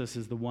 Jesus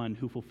is the one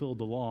who fulfilled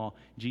the law.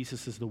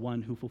 Jesus is the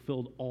one who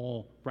fulfilled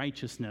all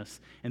righteousness.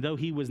 And though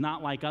he was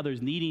not like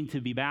others needing to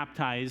be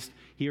baptized,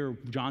 here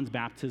John's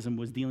baptism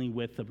was dealing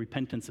with the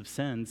repentance of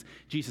sins.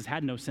 Jesus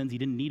had no sins, he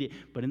didn't need it.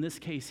 But in this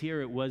case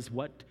here, it was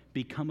what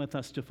becometh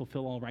us to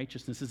fulfill all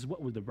righteousness. This is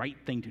what was the right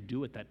thing to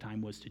do at that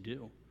time was to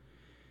do.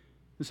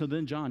 And so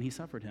then John, he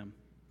suffered him.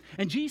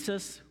 And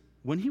Jesus,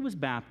 when he was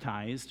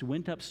baptized,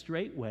 went up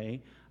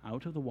straightway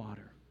out of the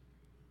water.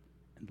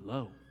 And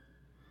lo,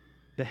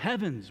 the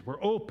heavens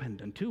were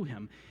opened unto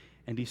him,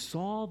 and he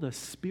saw the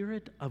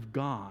Spirit of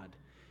God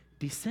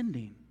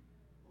descending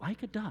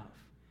like a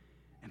dove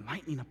and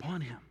lighting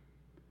upon him.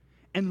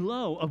 And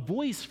lo, a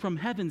voice from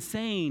heaven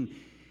saying,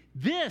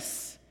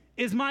 "This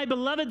is my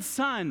beloved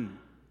Son,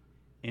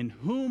 in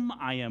whom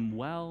I am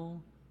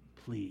well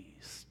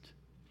pleased."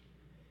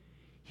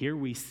 Here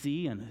we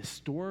see an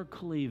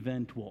historical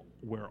event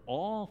where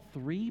all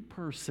three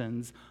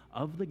persons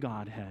of the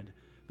Godhead,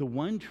 the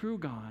one true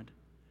God,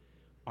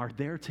 are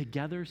there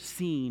together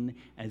seen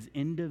as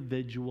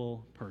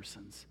individual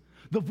persons.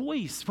 The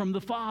voice from the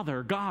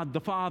Father, God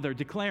the Father,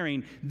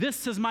 declaring,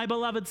 "This is my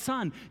beloved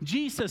Son."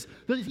 Jesus,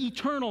 the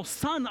eternal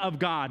Son of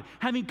God,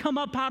 having come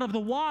up out of the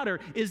water,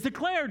 is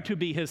declared to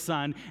be his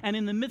Son. And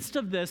in the midst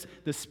of this,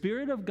 the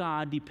Spirit of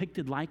God,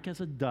 depicted like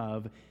as a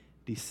dove,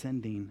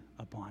 descending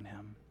upon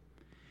him.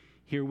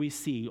 Here we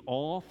see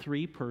all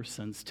three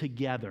persons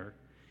together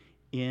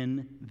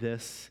in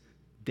this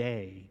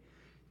day,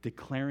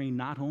 declaring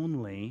not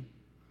only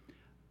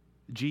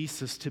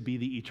Jesus to be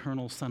the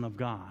eternal Son of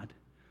God,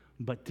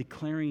 but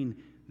declaring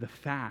the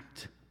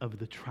fact of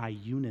the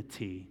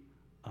triunity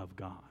of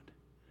God.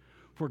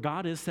 For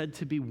God is said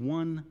to be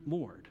one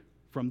Lord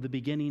from the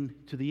beginning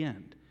to the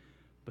end.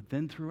 But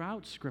then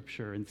throughout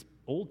Scripture, in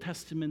Old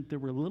Testament, there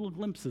were little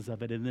glimpses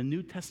of it. In the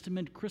New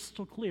Testament,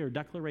 crystal clear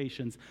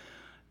declarations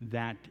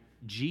that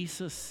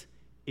Jesus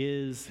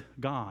is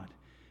God,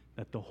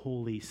 that the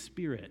Holy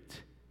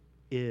Spirit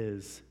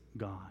is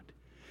God.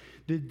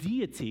 The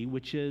deity,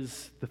 which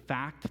is the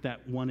fact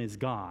that one is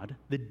God,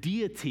 the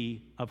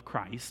deity of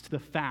Christ, the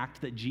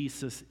fact that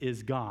Jesus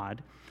is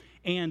God,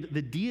 and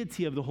the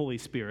deity of the Holy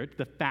Spirit,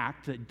 the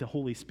fact that the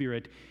Holy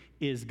Spirit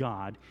is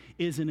God,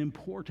 is an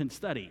important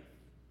study.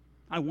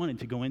 I wanted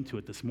to go into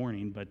it this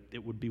morning, but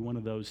it would be one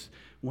of those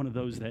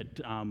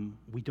that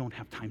we don't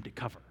have time to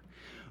cover.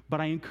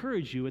 But I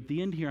encourage you, at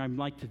the end here, I'd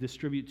like to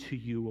distribute to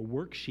you a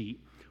worksheet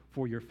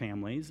for your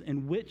families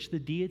in which the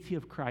deity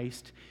of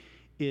Christ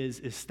is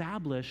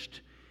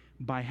established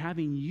by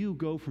having you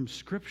go from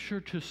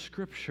Scripture to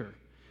Scripture.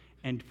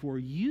 And for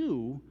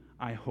you,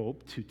 I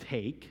hope, to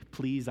take,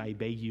 please, I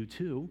beg you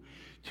to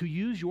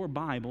use your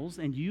Bibles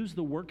and use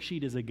the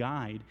worksheet as a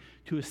guide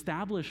to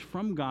establish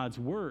from God's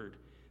Word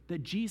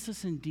that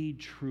Jesus indeed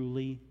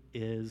truly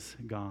is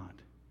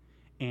God,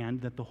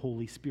 and that the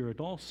Holy Spirit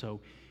also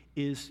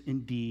is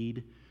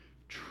indeed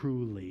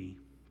truly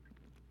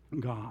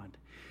God.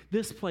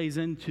 This plays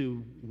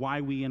into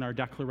why we in our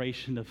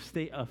declaration of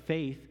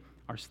faith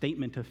our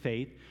statement of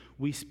faith,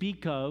 we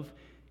speak of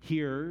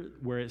here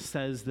where it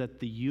says that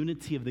the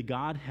unity of the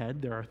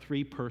Godhead, there are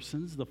three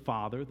persons, the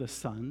Father, the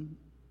Son,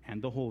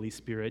 and the Holy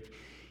Spirit,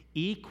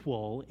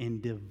 equal in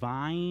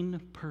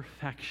divine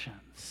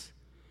perfections.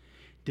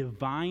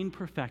 Divine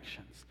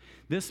perfections.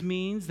 This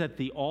means that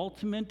the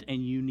ultimate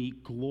and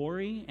unique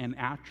glory and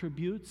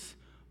attributes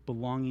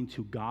belonging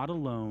to God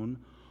alone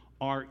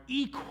are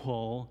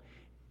equal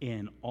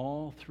in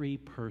all three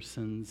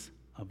persons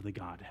of the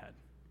Godhead.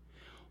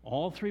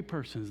 All three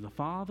persons, the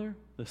Father,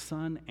 the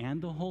Son,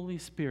 and the Holy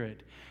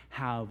Spirit,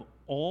 have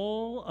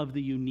all of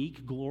the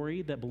unique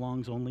glory that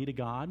belongs only to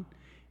God,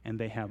 and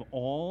they have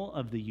all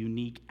of the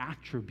unique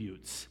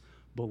attributes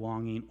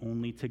belonging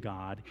only to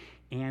God,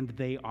 and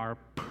they are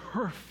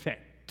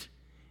perfect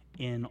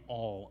in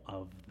all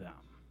of them.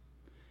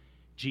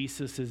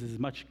 Jesus is as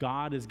much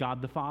God as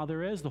God the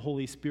Father is. The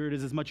Holy Spirit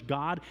is as much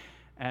God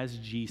as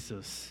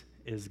Jesus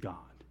is God.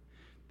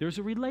 There's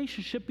a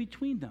relationship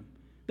between them.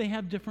 They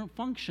have different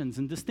functions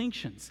and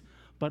distinctions,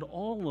 but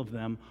all of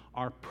them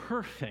are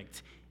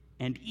perfect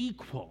and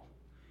equal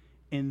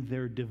in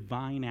their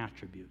divine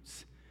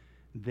attributes.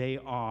 They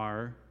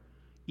are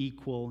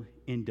equal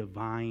in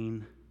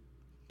divine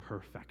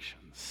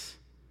perfections.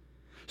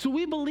 So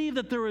we believe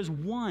that there is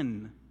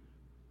one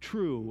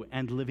true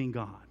and living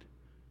God,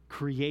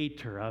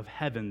 creator of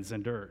heavens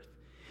and earth,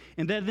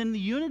 and that in the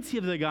unity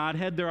of the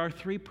Godhead there are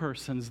three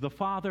persons, the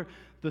Father,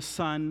 the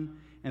Son,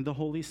 and the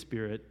Holy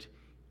Spirit,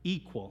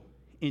 equal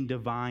in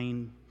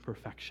divine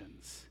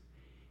perfections,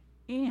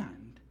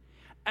 and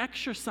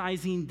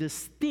exercising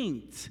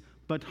distinct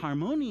but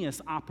harmonious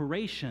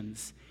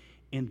operations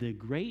in the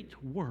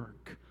great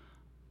work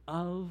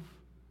of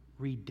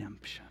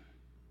redemption.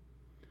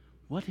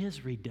 What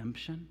is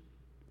redemption?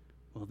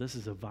 Well, this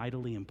is a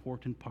vitally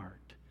important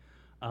part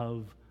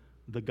of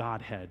the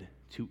Godhead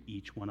to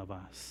each one of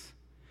us.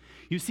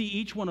 You see,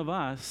 each one of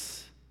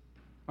us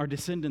are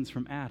descendants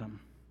from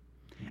Adam.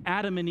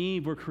 Adam and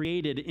Eve were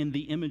created in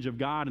the image of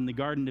God in the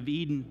Garden of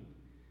Eden.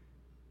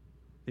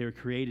 They were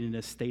created in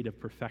a state of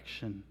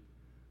perfection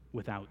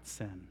without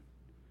sin.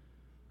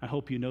 I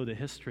hope you know the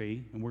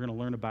history, and we're going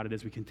to learn about it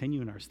as we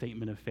continue in our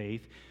statement of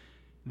faith.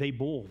 They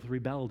both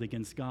rebelled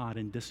against God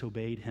and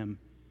disobeyed him,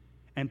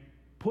 and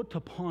put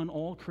upon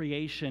all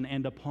creation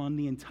and upon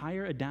the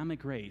entire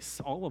Adamic race,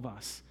 all of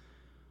us,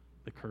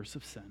 the curse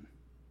of sin.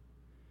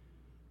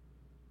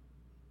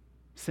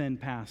 Sin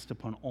passed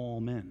upon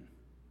all men.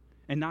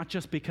 And not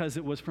just because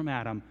it was from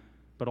Adam,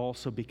 but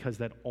also because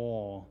that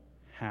all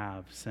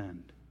have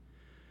sinned.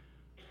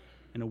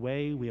 In a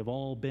way, we have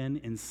all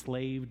been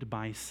enslaved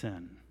by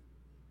sin.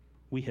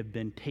 We have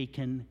been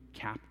taken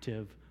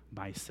captive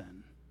by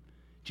sin.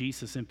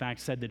 Jesus, in fact,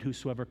 said that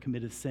whosoever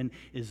committeth sin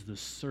is the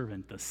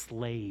servant, the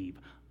slave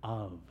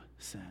of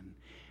sin.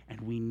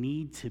 And we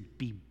need to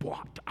be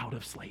bought out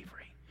of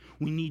slavery.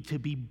 We need to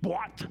be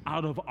bought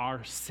out of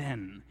our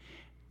sin.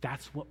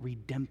 That's what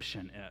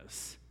redemption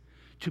is.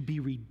 To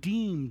be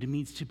redeemed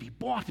means to be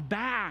bought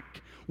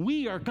back.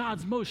 We are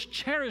God's most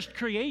cherished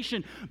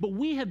creation, but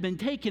we have been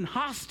taken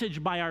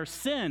hostage by our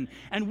sin,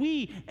 and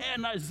we,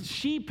 and as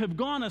sheep, have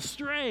gone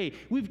astray.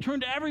 We've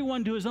turned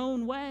everyone to his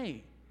own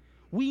way.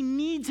 We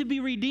need to be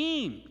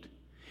redeemed.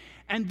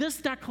 And this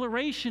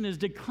declaration is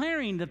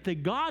declaring that the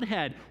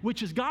Godhead,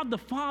 which is God the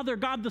Father,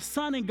 God the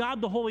Son, and God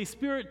the Holy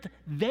Spirit,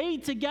 they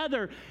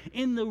together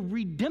in the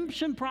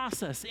redemption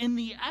process, in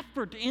the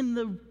effort, in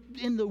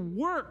the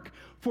work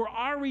for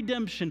our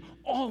redemption,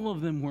 all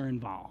of them were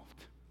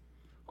involved.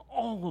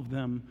 All of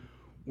them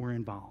were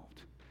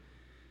involved.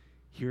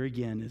 Here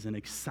again is an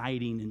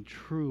exciting and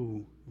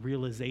true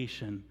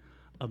realization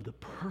of the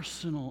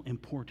personal,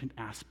 important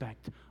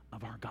aspect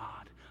of our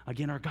God.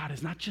 Again, our God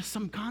is not just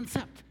some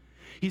concept.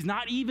 He's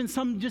not even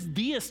some just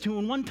deist who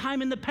in one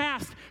time in the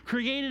past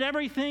created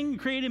everything,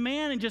 created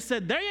man, and just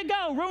said, there you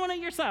go, ruin it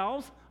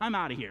yourselves. I'm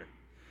out of here.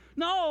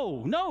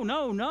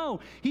 No.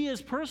 He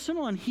is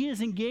personal, and he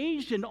is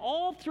engaged, and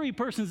all three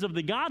persons of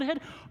the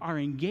Godhead are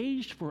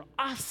engaged for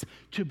us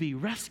to be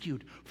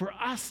rescued, for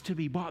us to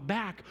be bought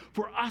back,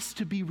 for us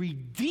to be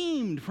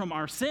redeemed from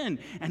our sin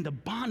and the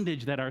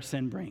bondage that our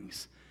sin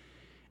brings.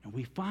 And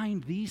we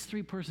find these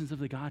three persons of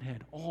the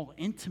Godhead all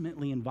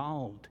intimately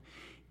involved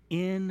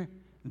in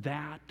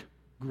that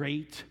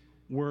great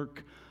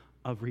work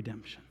of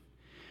redemption.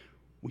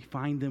 We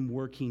find them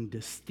working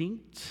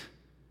distinct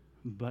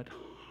but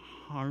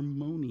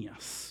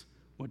harmonious.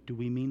 What do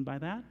we mean by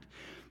that?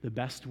 The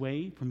best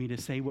way for me to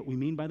say what we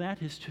mean by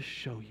that is to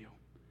show you.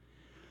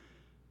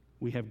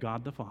 We have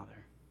God the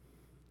Father.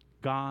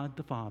 God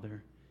the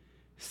Father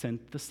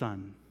sent the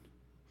Son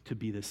to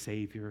be the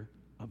Savior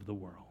of the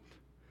world.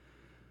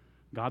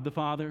 God the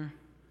Father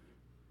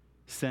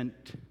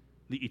sent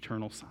the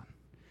eternal Son,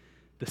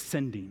 the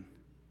sending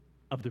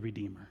of the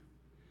Redeemer,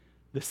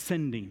 the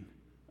sending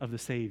of the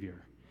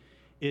Savior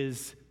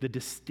is the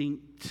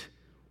distinct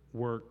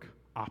work,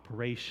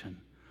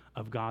 operation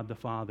of God the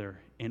Father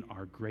in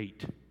our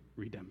great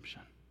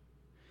redemption.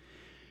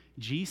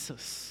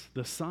 Jesus,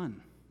 the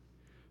Son,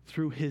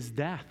 through his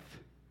death,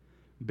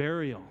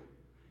 burial,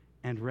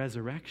 and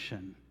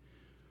resurrection,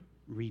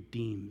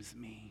 redeems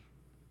me.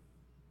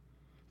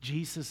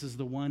 Jesus is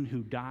the one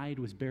who died,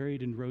 was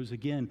buried, and rose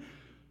again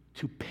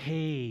to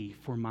pay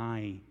for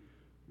my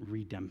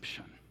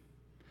redemption.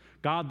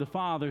 God the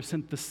Father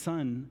sent the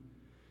Son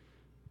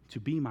to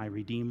be my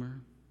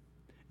Redeemer.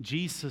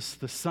 Jesus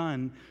the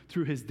Son,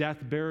 through his death,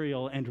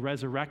 burial, and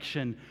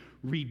resurrection,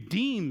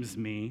 redeems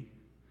me.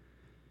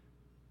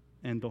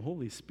 And the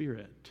Holy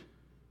Spirit,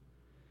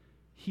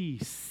 he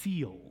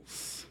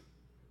seals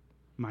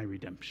my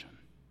redemption.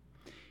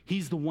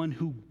 He's the one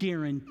who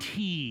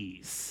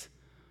guarantees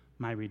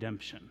my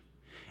redemption.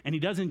 And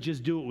he doesn't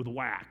just do it with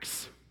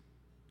wax,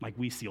 like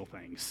we seal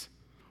things,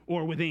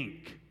 or with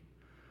ink,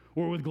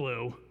 or with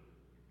glue.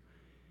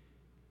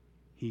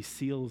 He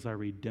seals our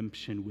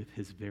redemption with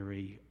his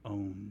very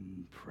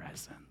own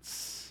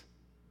presence.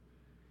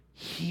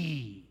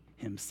 He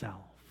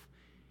himself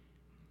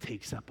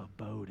takes up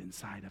abode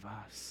inside of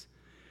us,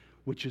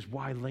 which is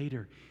why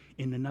later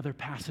in another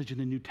passage in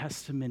the New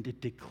Testament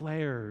it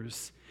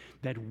declares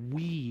that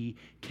we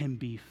can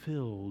be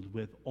filled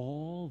with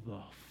all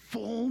the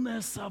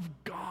fullness of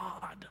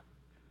God.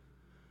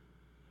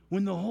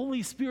 When the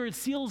Holy Spirit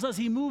seals us,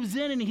 he moves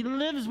in and he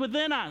lives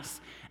within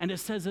us. And it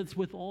says it's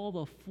with all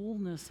the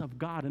fullness of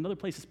God. Another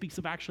place it speaks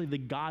of actually the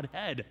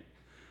Godhead,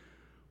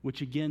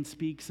 which again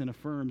speaks and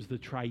affirms the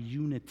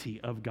triunity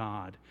of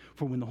God.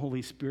 For when the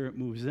Holy Spirit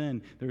moves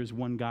in, there is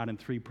one God in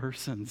three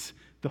persons.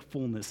 The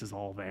fullness is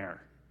all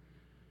there,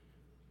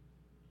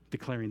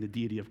 declaring the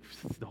deity of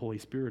the Holy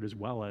Spirit as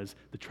well as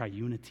the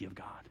triunity of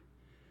God.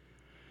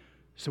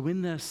 So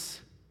in this,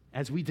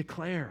 as we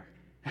declare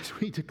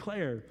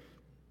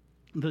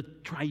the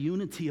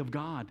triunity of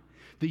God,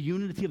 the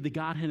unity of the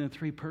Godhead in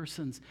three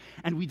persons,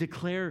 and we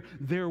declare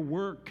their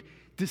work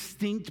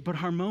distinct but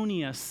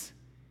harmonious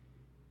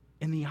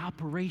in the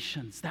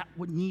operations that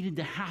what needed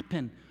to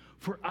happen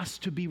for us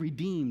to be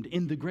redeemed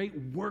in the great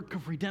work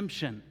of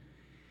redemption,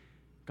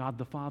 God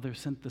the Father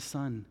sent the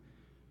Son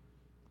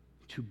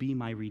to be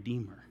my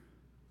Redeemer.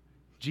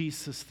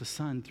 Jesus the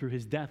Son, through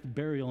his death,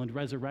 burial, and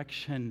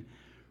resurrection,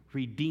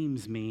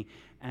 redeems me,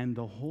 and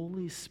the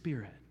Holy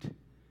Spirit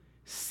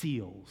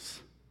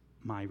seals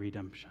my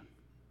redemption.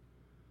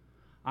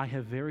 I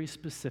have very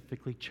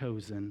specifically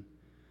chosen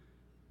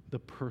the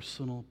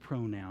personal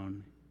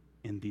pronoun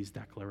in these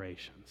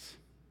declarations.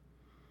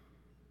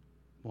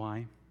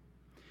 Why?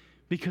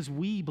 Because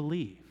we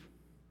believe.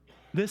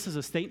 This is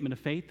a statement of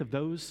faith of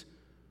those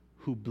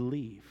who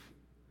believe.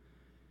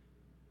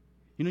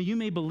 You know, you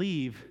may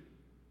believe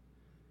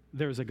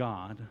there's a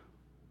God,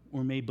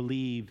 or may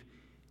believe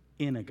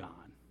in a God.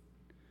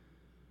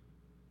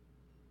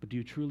 But do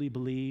you truly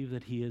believe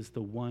that he is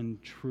the one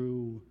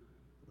true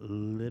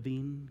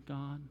living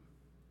God?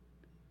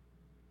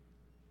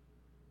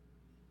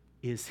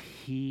 Is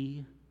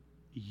he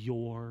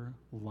your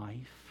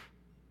life?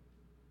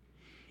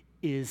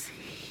 Is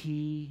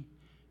he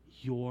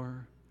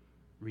your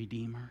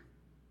Redeemer?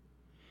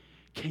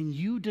 Can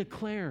you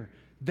declare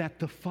that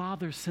the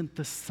Father sent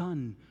the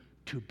Son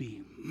to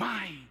be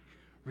my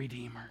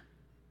Redeemer?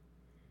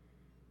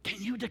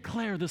 Can you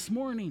declare this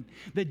morning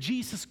that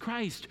Jesus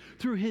Christ,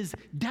 through his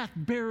death,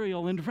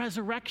 burial, and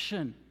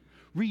resurrection,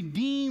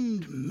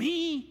 redeemed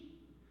me?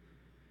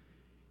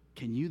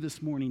 Can you this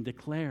morning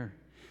declare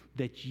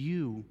that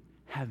you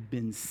have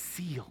been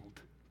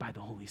sealed by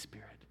the Holy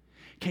Spirit?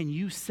 Can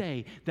you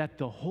say that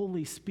the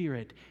Holy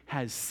Spirit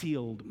has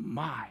sealed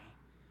my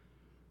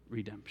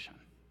redemption?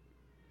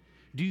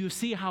 Do you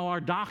see how our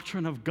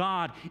doctrine of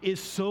God is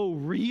so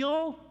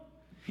real?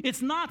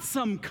 It's not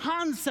some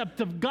concept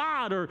of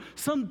God or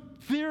some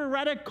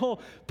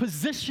theoretical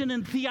position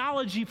in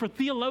theology for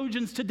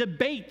theologians to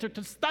debate or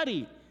to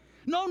study.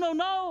 No, no,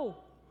 no.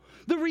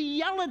 The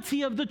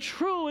reality of the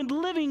true and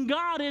living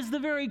God is the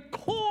very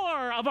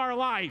core of our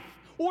life,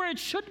 or it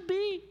should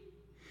be.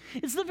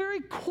 It's the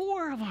very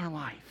core of our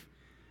life.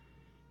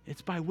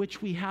 It's by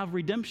which we have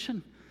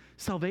redemption,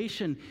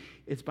 salvation.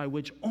 It's by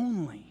which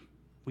only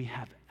we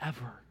have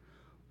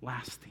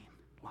everlasting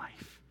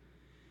life.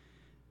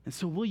 And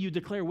so will you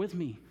declare with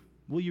me,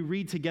 will you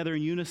read together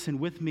in unison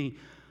with me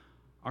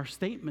our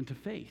statement of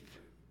faith?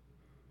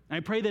 And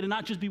I pray that it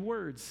not just be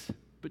words,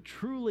 but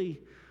truly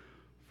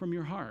from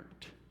your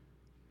heart.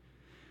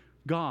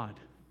 God,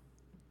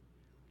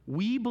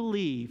 we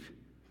believe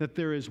that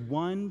there is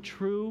one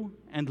true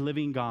and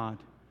living God,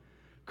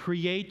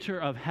 creator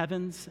of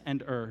heavens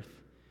and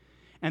earth,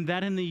 and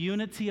that in the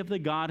unity of the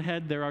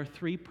Godhead there are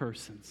three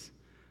persons,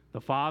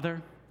 the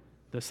Father,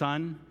 the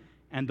Son,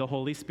 and the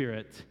Holy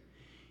Spirit,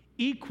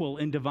 equal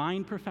in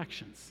divine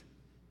perfections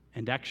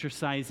and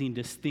exercising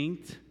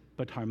distinct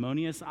but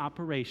harmonious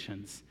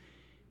operations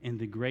in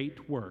the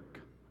great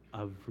work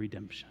of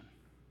redemption.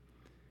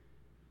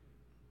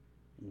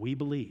 We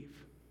believe.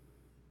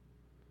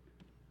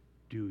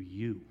 Do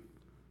you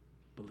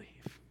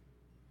believe?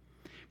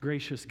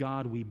 Gracious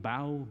God, we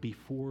bow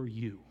before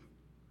you,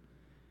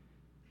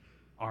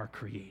 our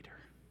Creator.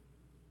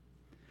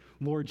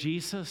 Lord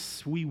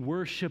Jesus, we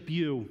worship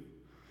you,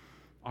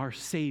 our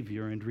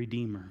Savior and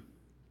Redeemer.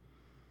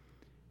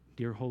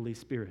 Dear Holy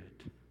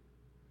Spirit,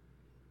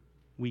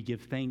 we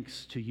give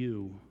thanks to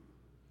you,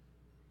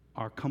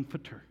 our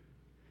comforter,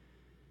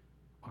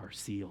 our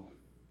seal.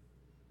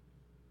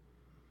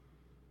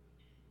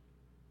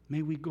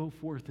 May we go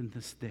forth in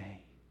this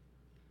day,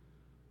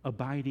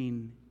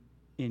 abiding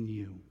in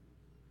you,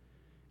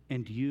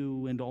 and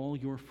you and all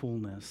your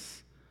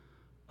fullness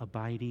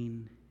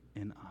abiding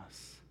in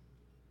us.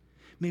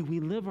 May we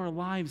live our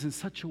lives in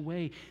such a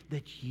way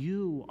that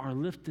you are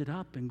lifted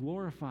up and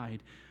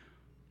glorified,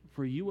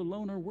 for you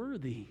alone are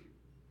worthy.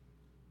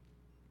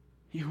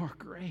 You are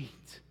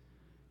great.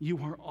 You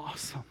are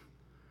awesome,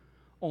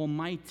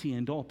 almighty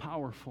and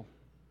all-powerful.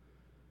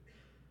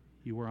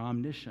 You are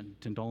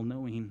omniscient and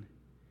all-knowing.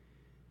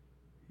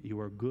 You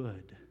are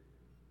good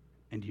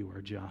and you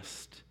are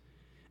just.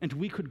 And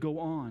we could go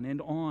on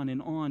and on and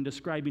on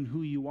describing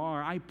who you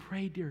are. I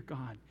pray, dear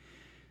God,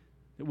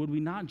 that would we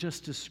not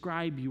just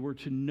describe you or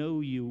to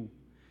know you,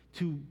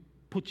 to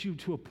put you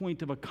to a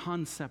point of a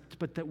concept,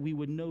 but that we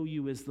would know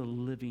you as the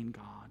living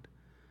God.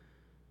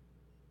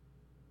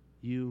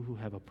 You who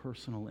have a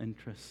personal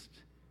interest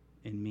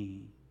in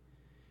me.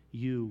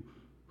 You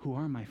who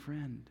are my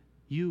friend.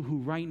 You who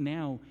right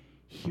now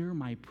hear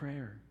my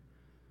prayer.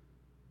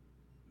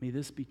 May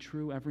this be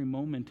true every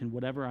moment in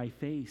whatever I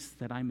face,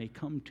 that I may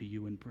come to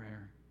you in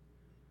prayer,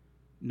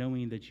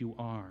 knowing that you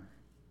are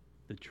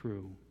the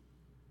true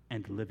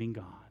and living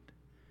God.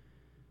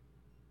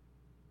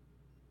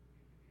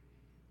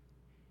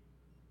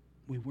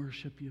 We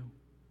worship you.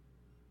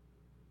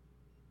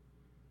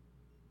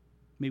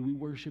 May we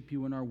worship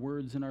you in our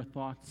words and our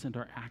thoughts and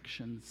our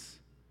actions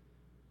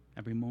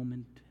every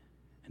moment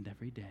and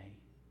every day,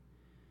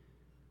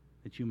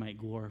 that you might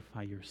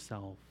glorify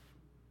yourself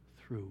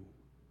through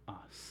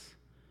us,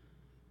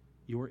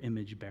 your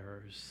image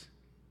bearers.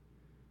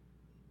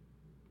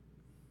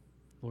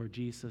 Lord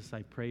Jesus,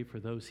 I pray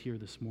for those here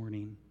this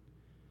morning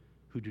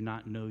who do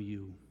not know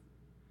you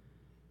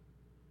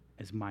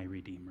as my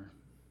Redeemer.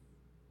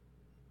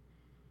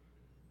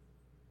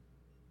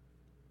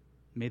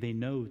 May they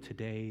know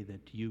today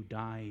that you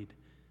died,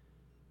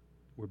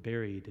 were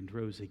buried, and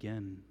rose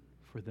again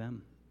for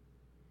them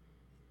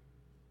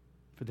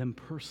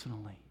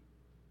personally,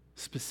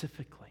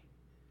 specifically.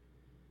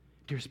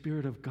 Dear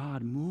Spirit of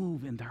God,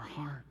 move in their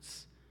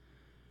hearts,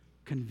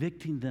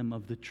 convicting them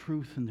of the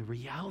truth and the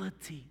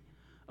reality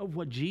of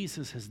what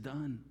Jesus has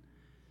done,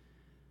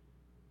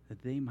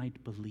 that they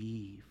might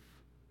believe,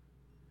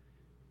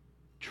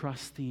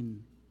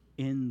 trusting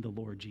in the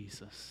Lord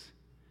Jesus,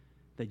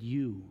 that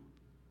you,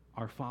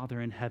 our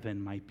Father in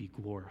heaven, might be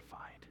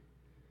glorified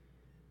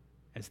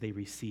as they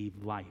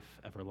receive life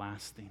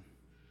everlasting.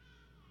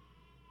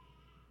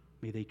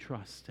 May they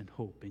trust and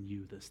hope in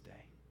you this day.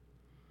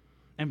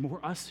 And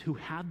for us who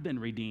have been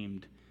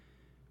redeemed,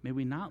 may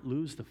we not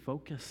lose the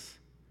focus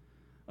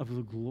of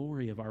the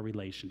glory of our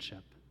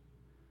relationship,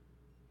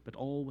 but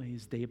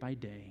always, day by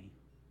day,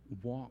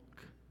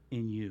 walk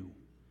in you.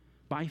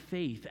 By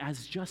faith,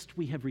 as just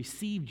we have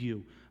received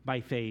you by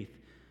faith,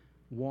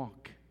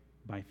 walk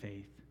by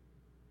faith.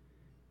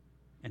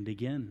 And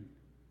again,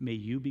 may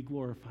you be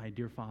glorified,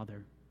 dear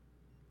Father,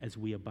 as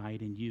we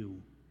abide in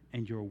you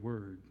and your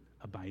word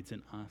abides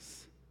in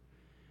us.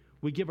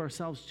 We give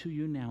ourselves to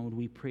you now, and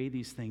we pray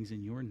these things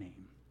in your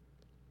name.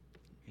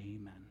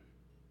 Amen.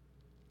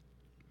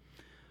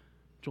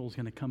 Joel's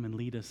going to come and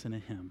lead us in a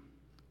hymn.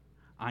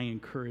 I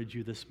encourage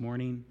you this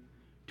morning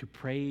to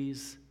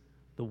praise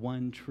the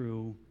one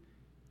true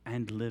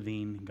and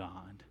living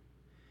God.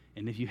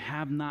 And if you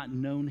have not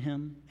known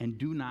him and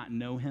do not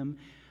know him,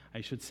 I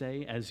should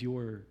say, as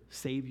your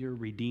Savior,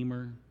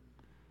 Redeemer,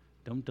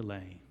 don't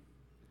delay.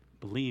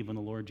 Believe in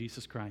the Lord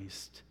Jesus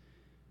Christ.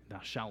 Thou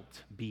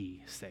shalt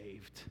be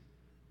saved.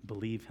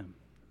 Believe him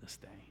this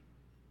day.